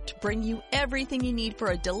Direct bring you everything you need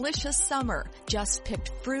for a delicious summer. Just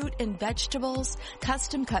picked fruit and vegetables,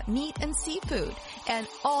 custom cut meat and seafood, and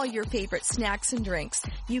all your favorite snacks and drinks.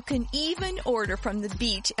 You can even order from the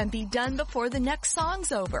beach and be done before the next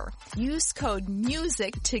song's over. Use code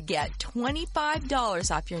MUSIC to get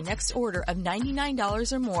 $25 off your next order of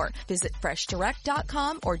 $99 or more. Visit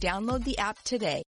freshdirect.com or download the app today.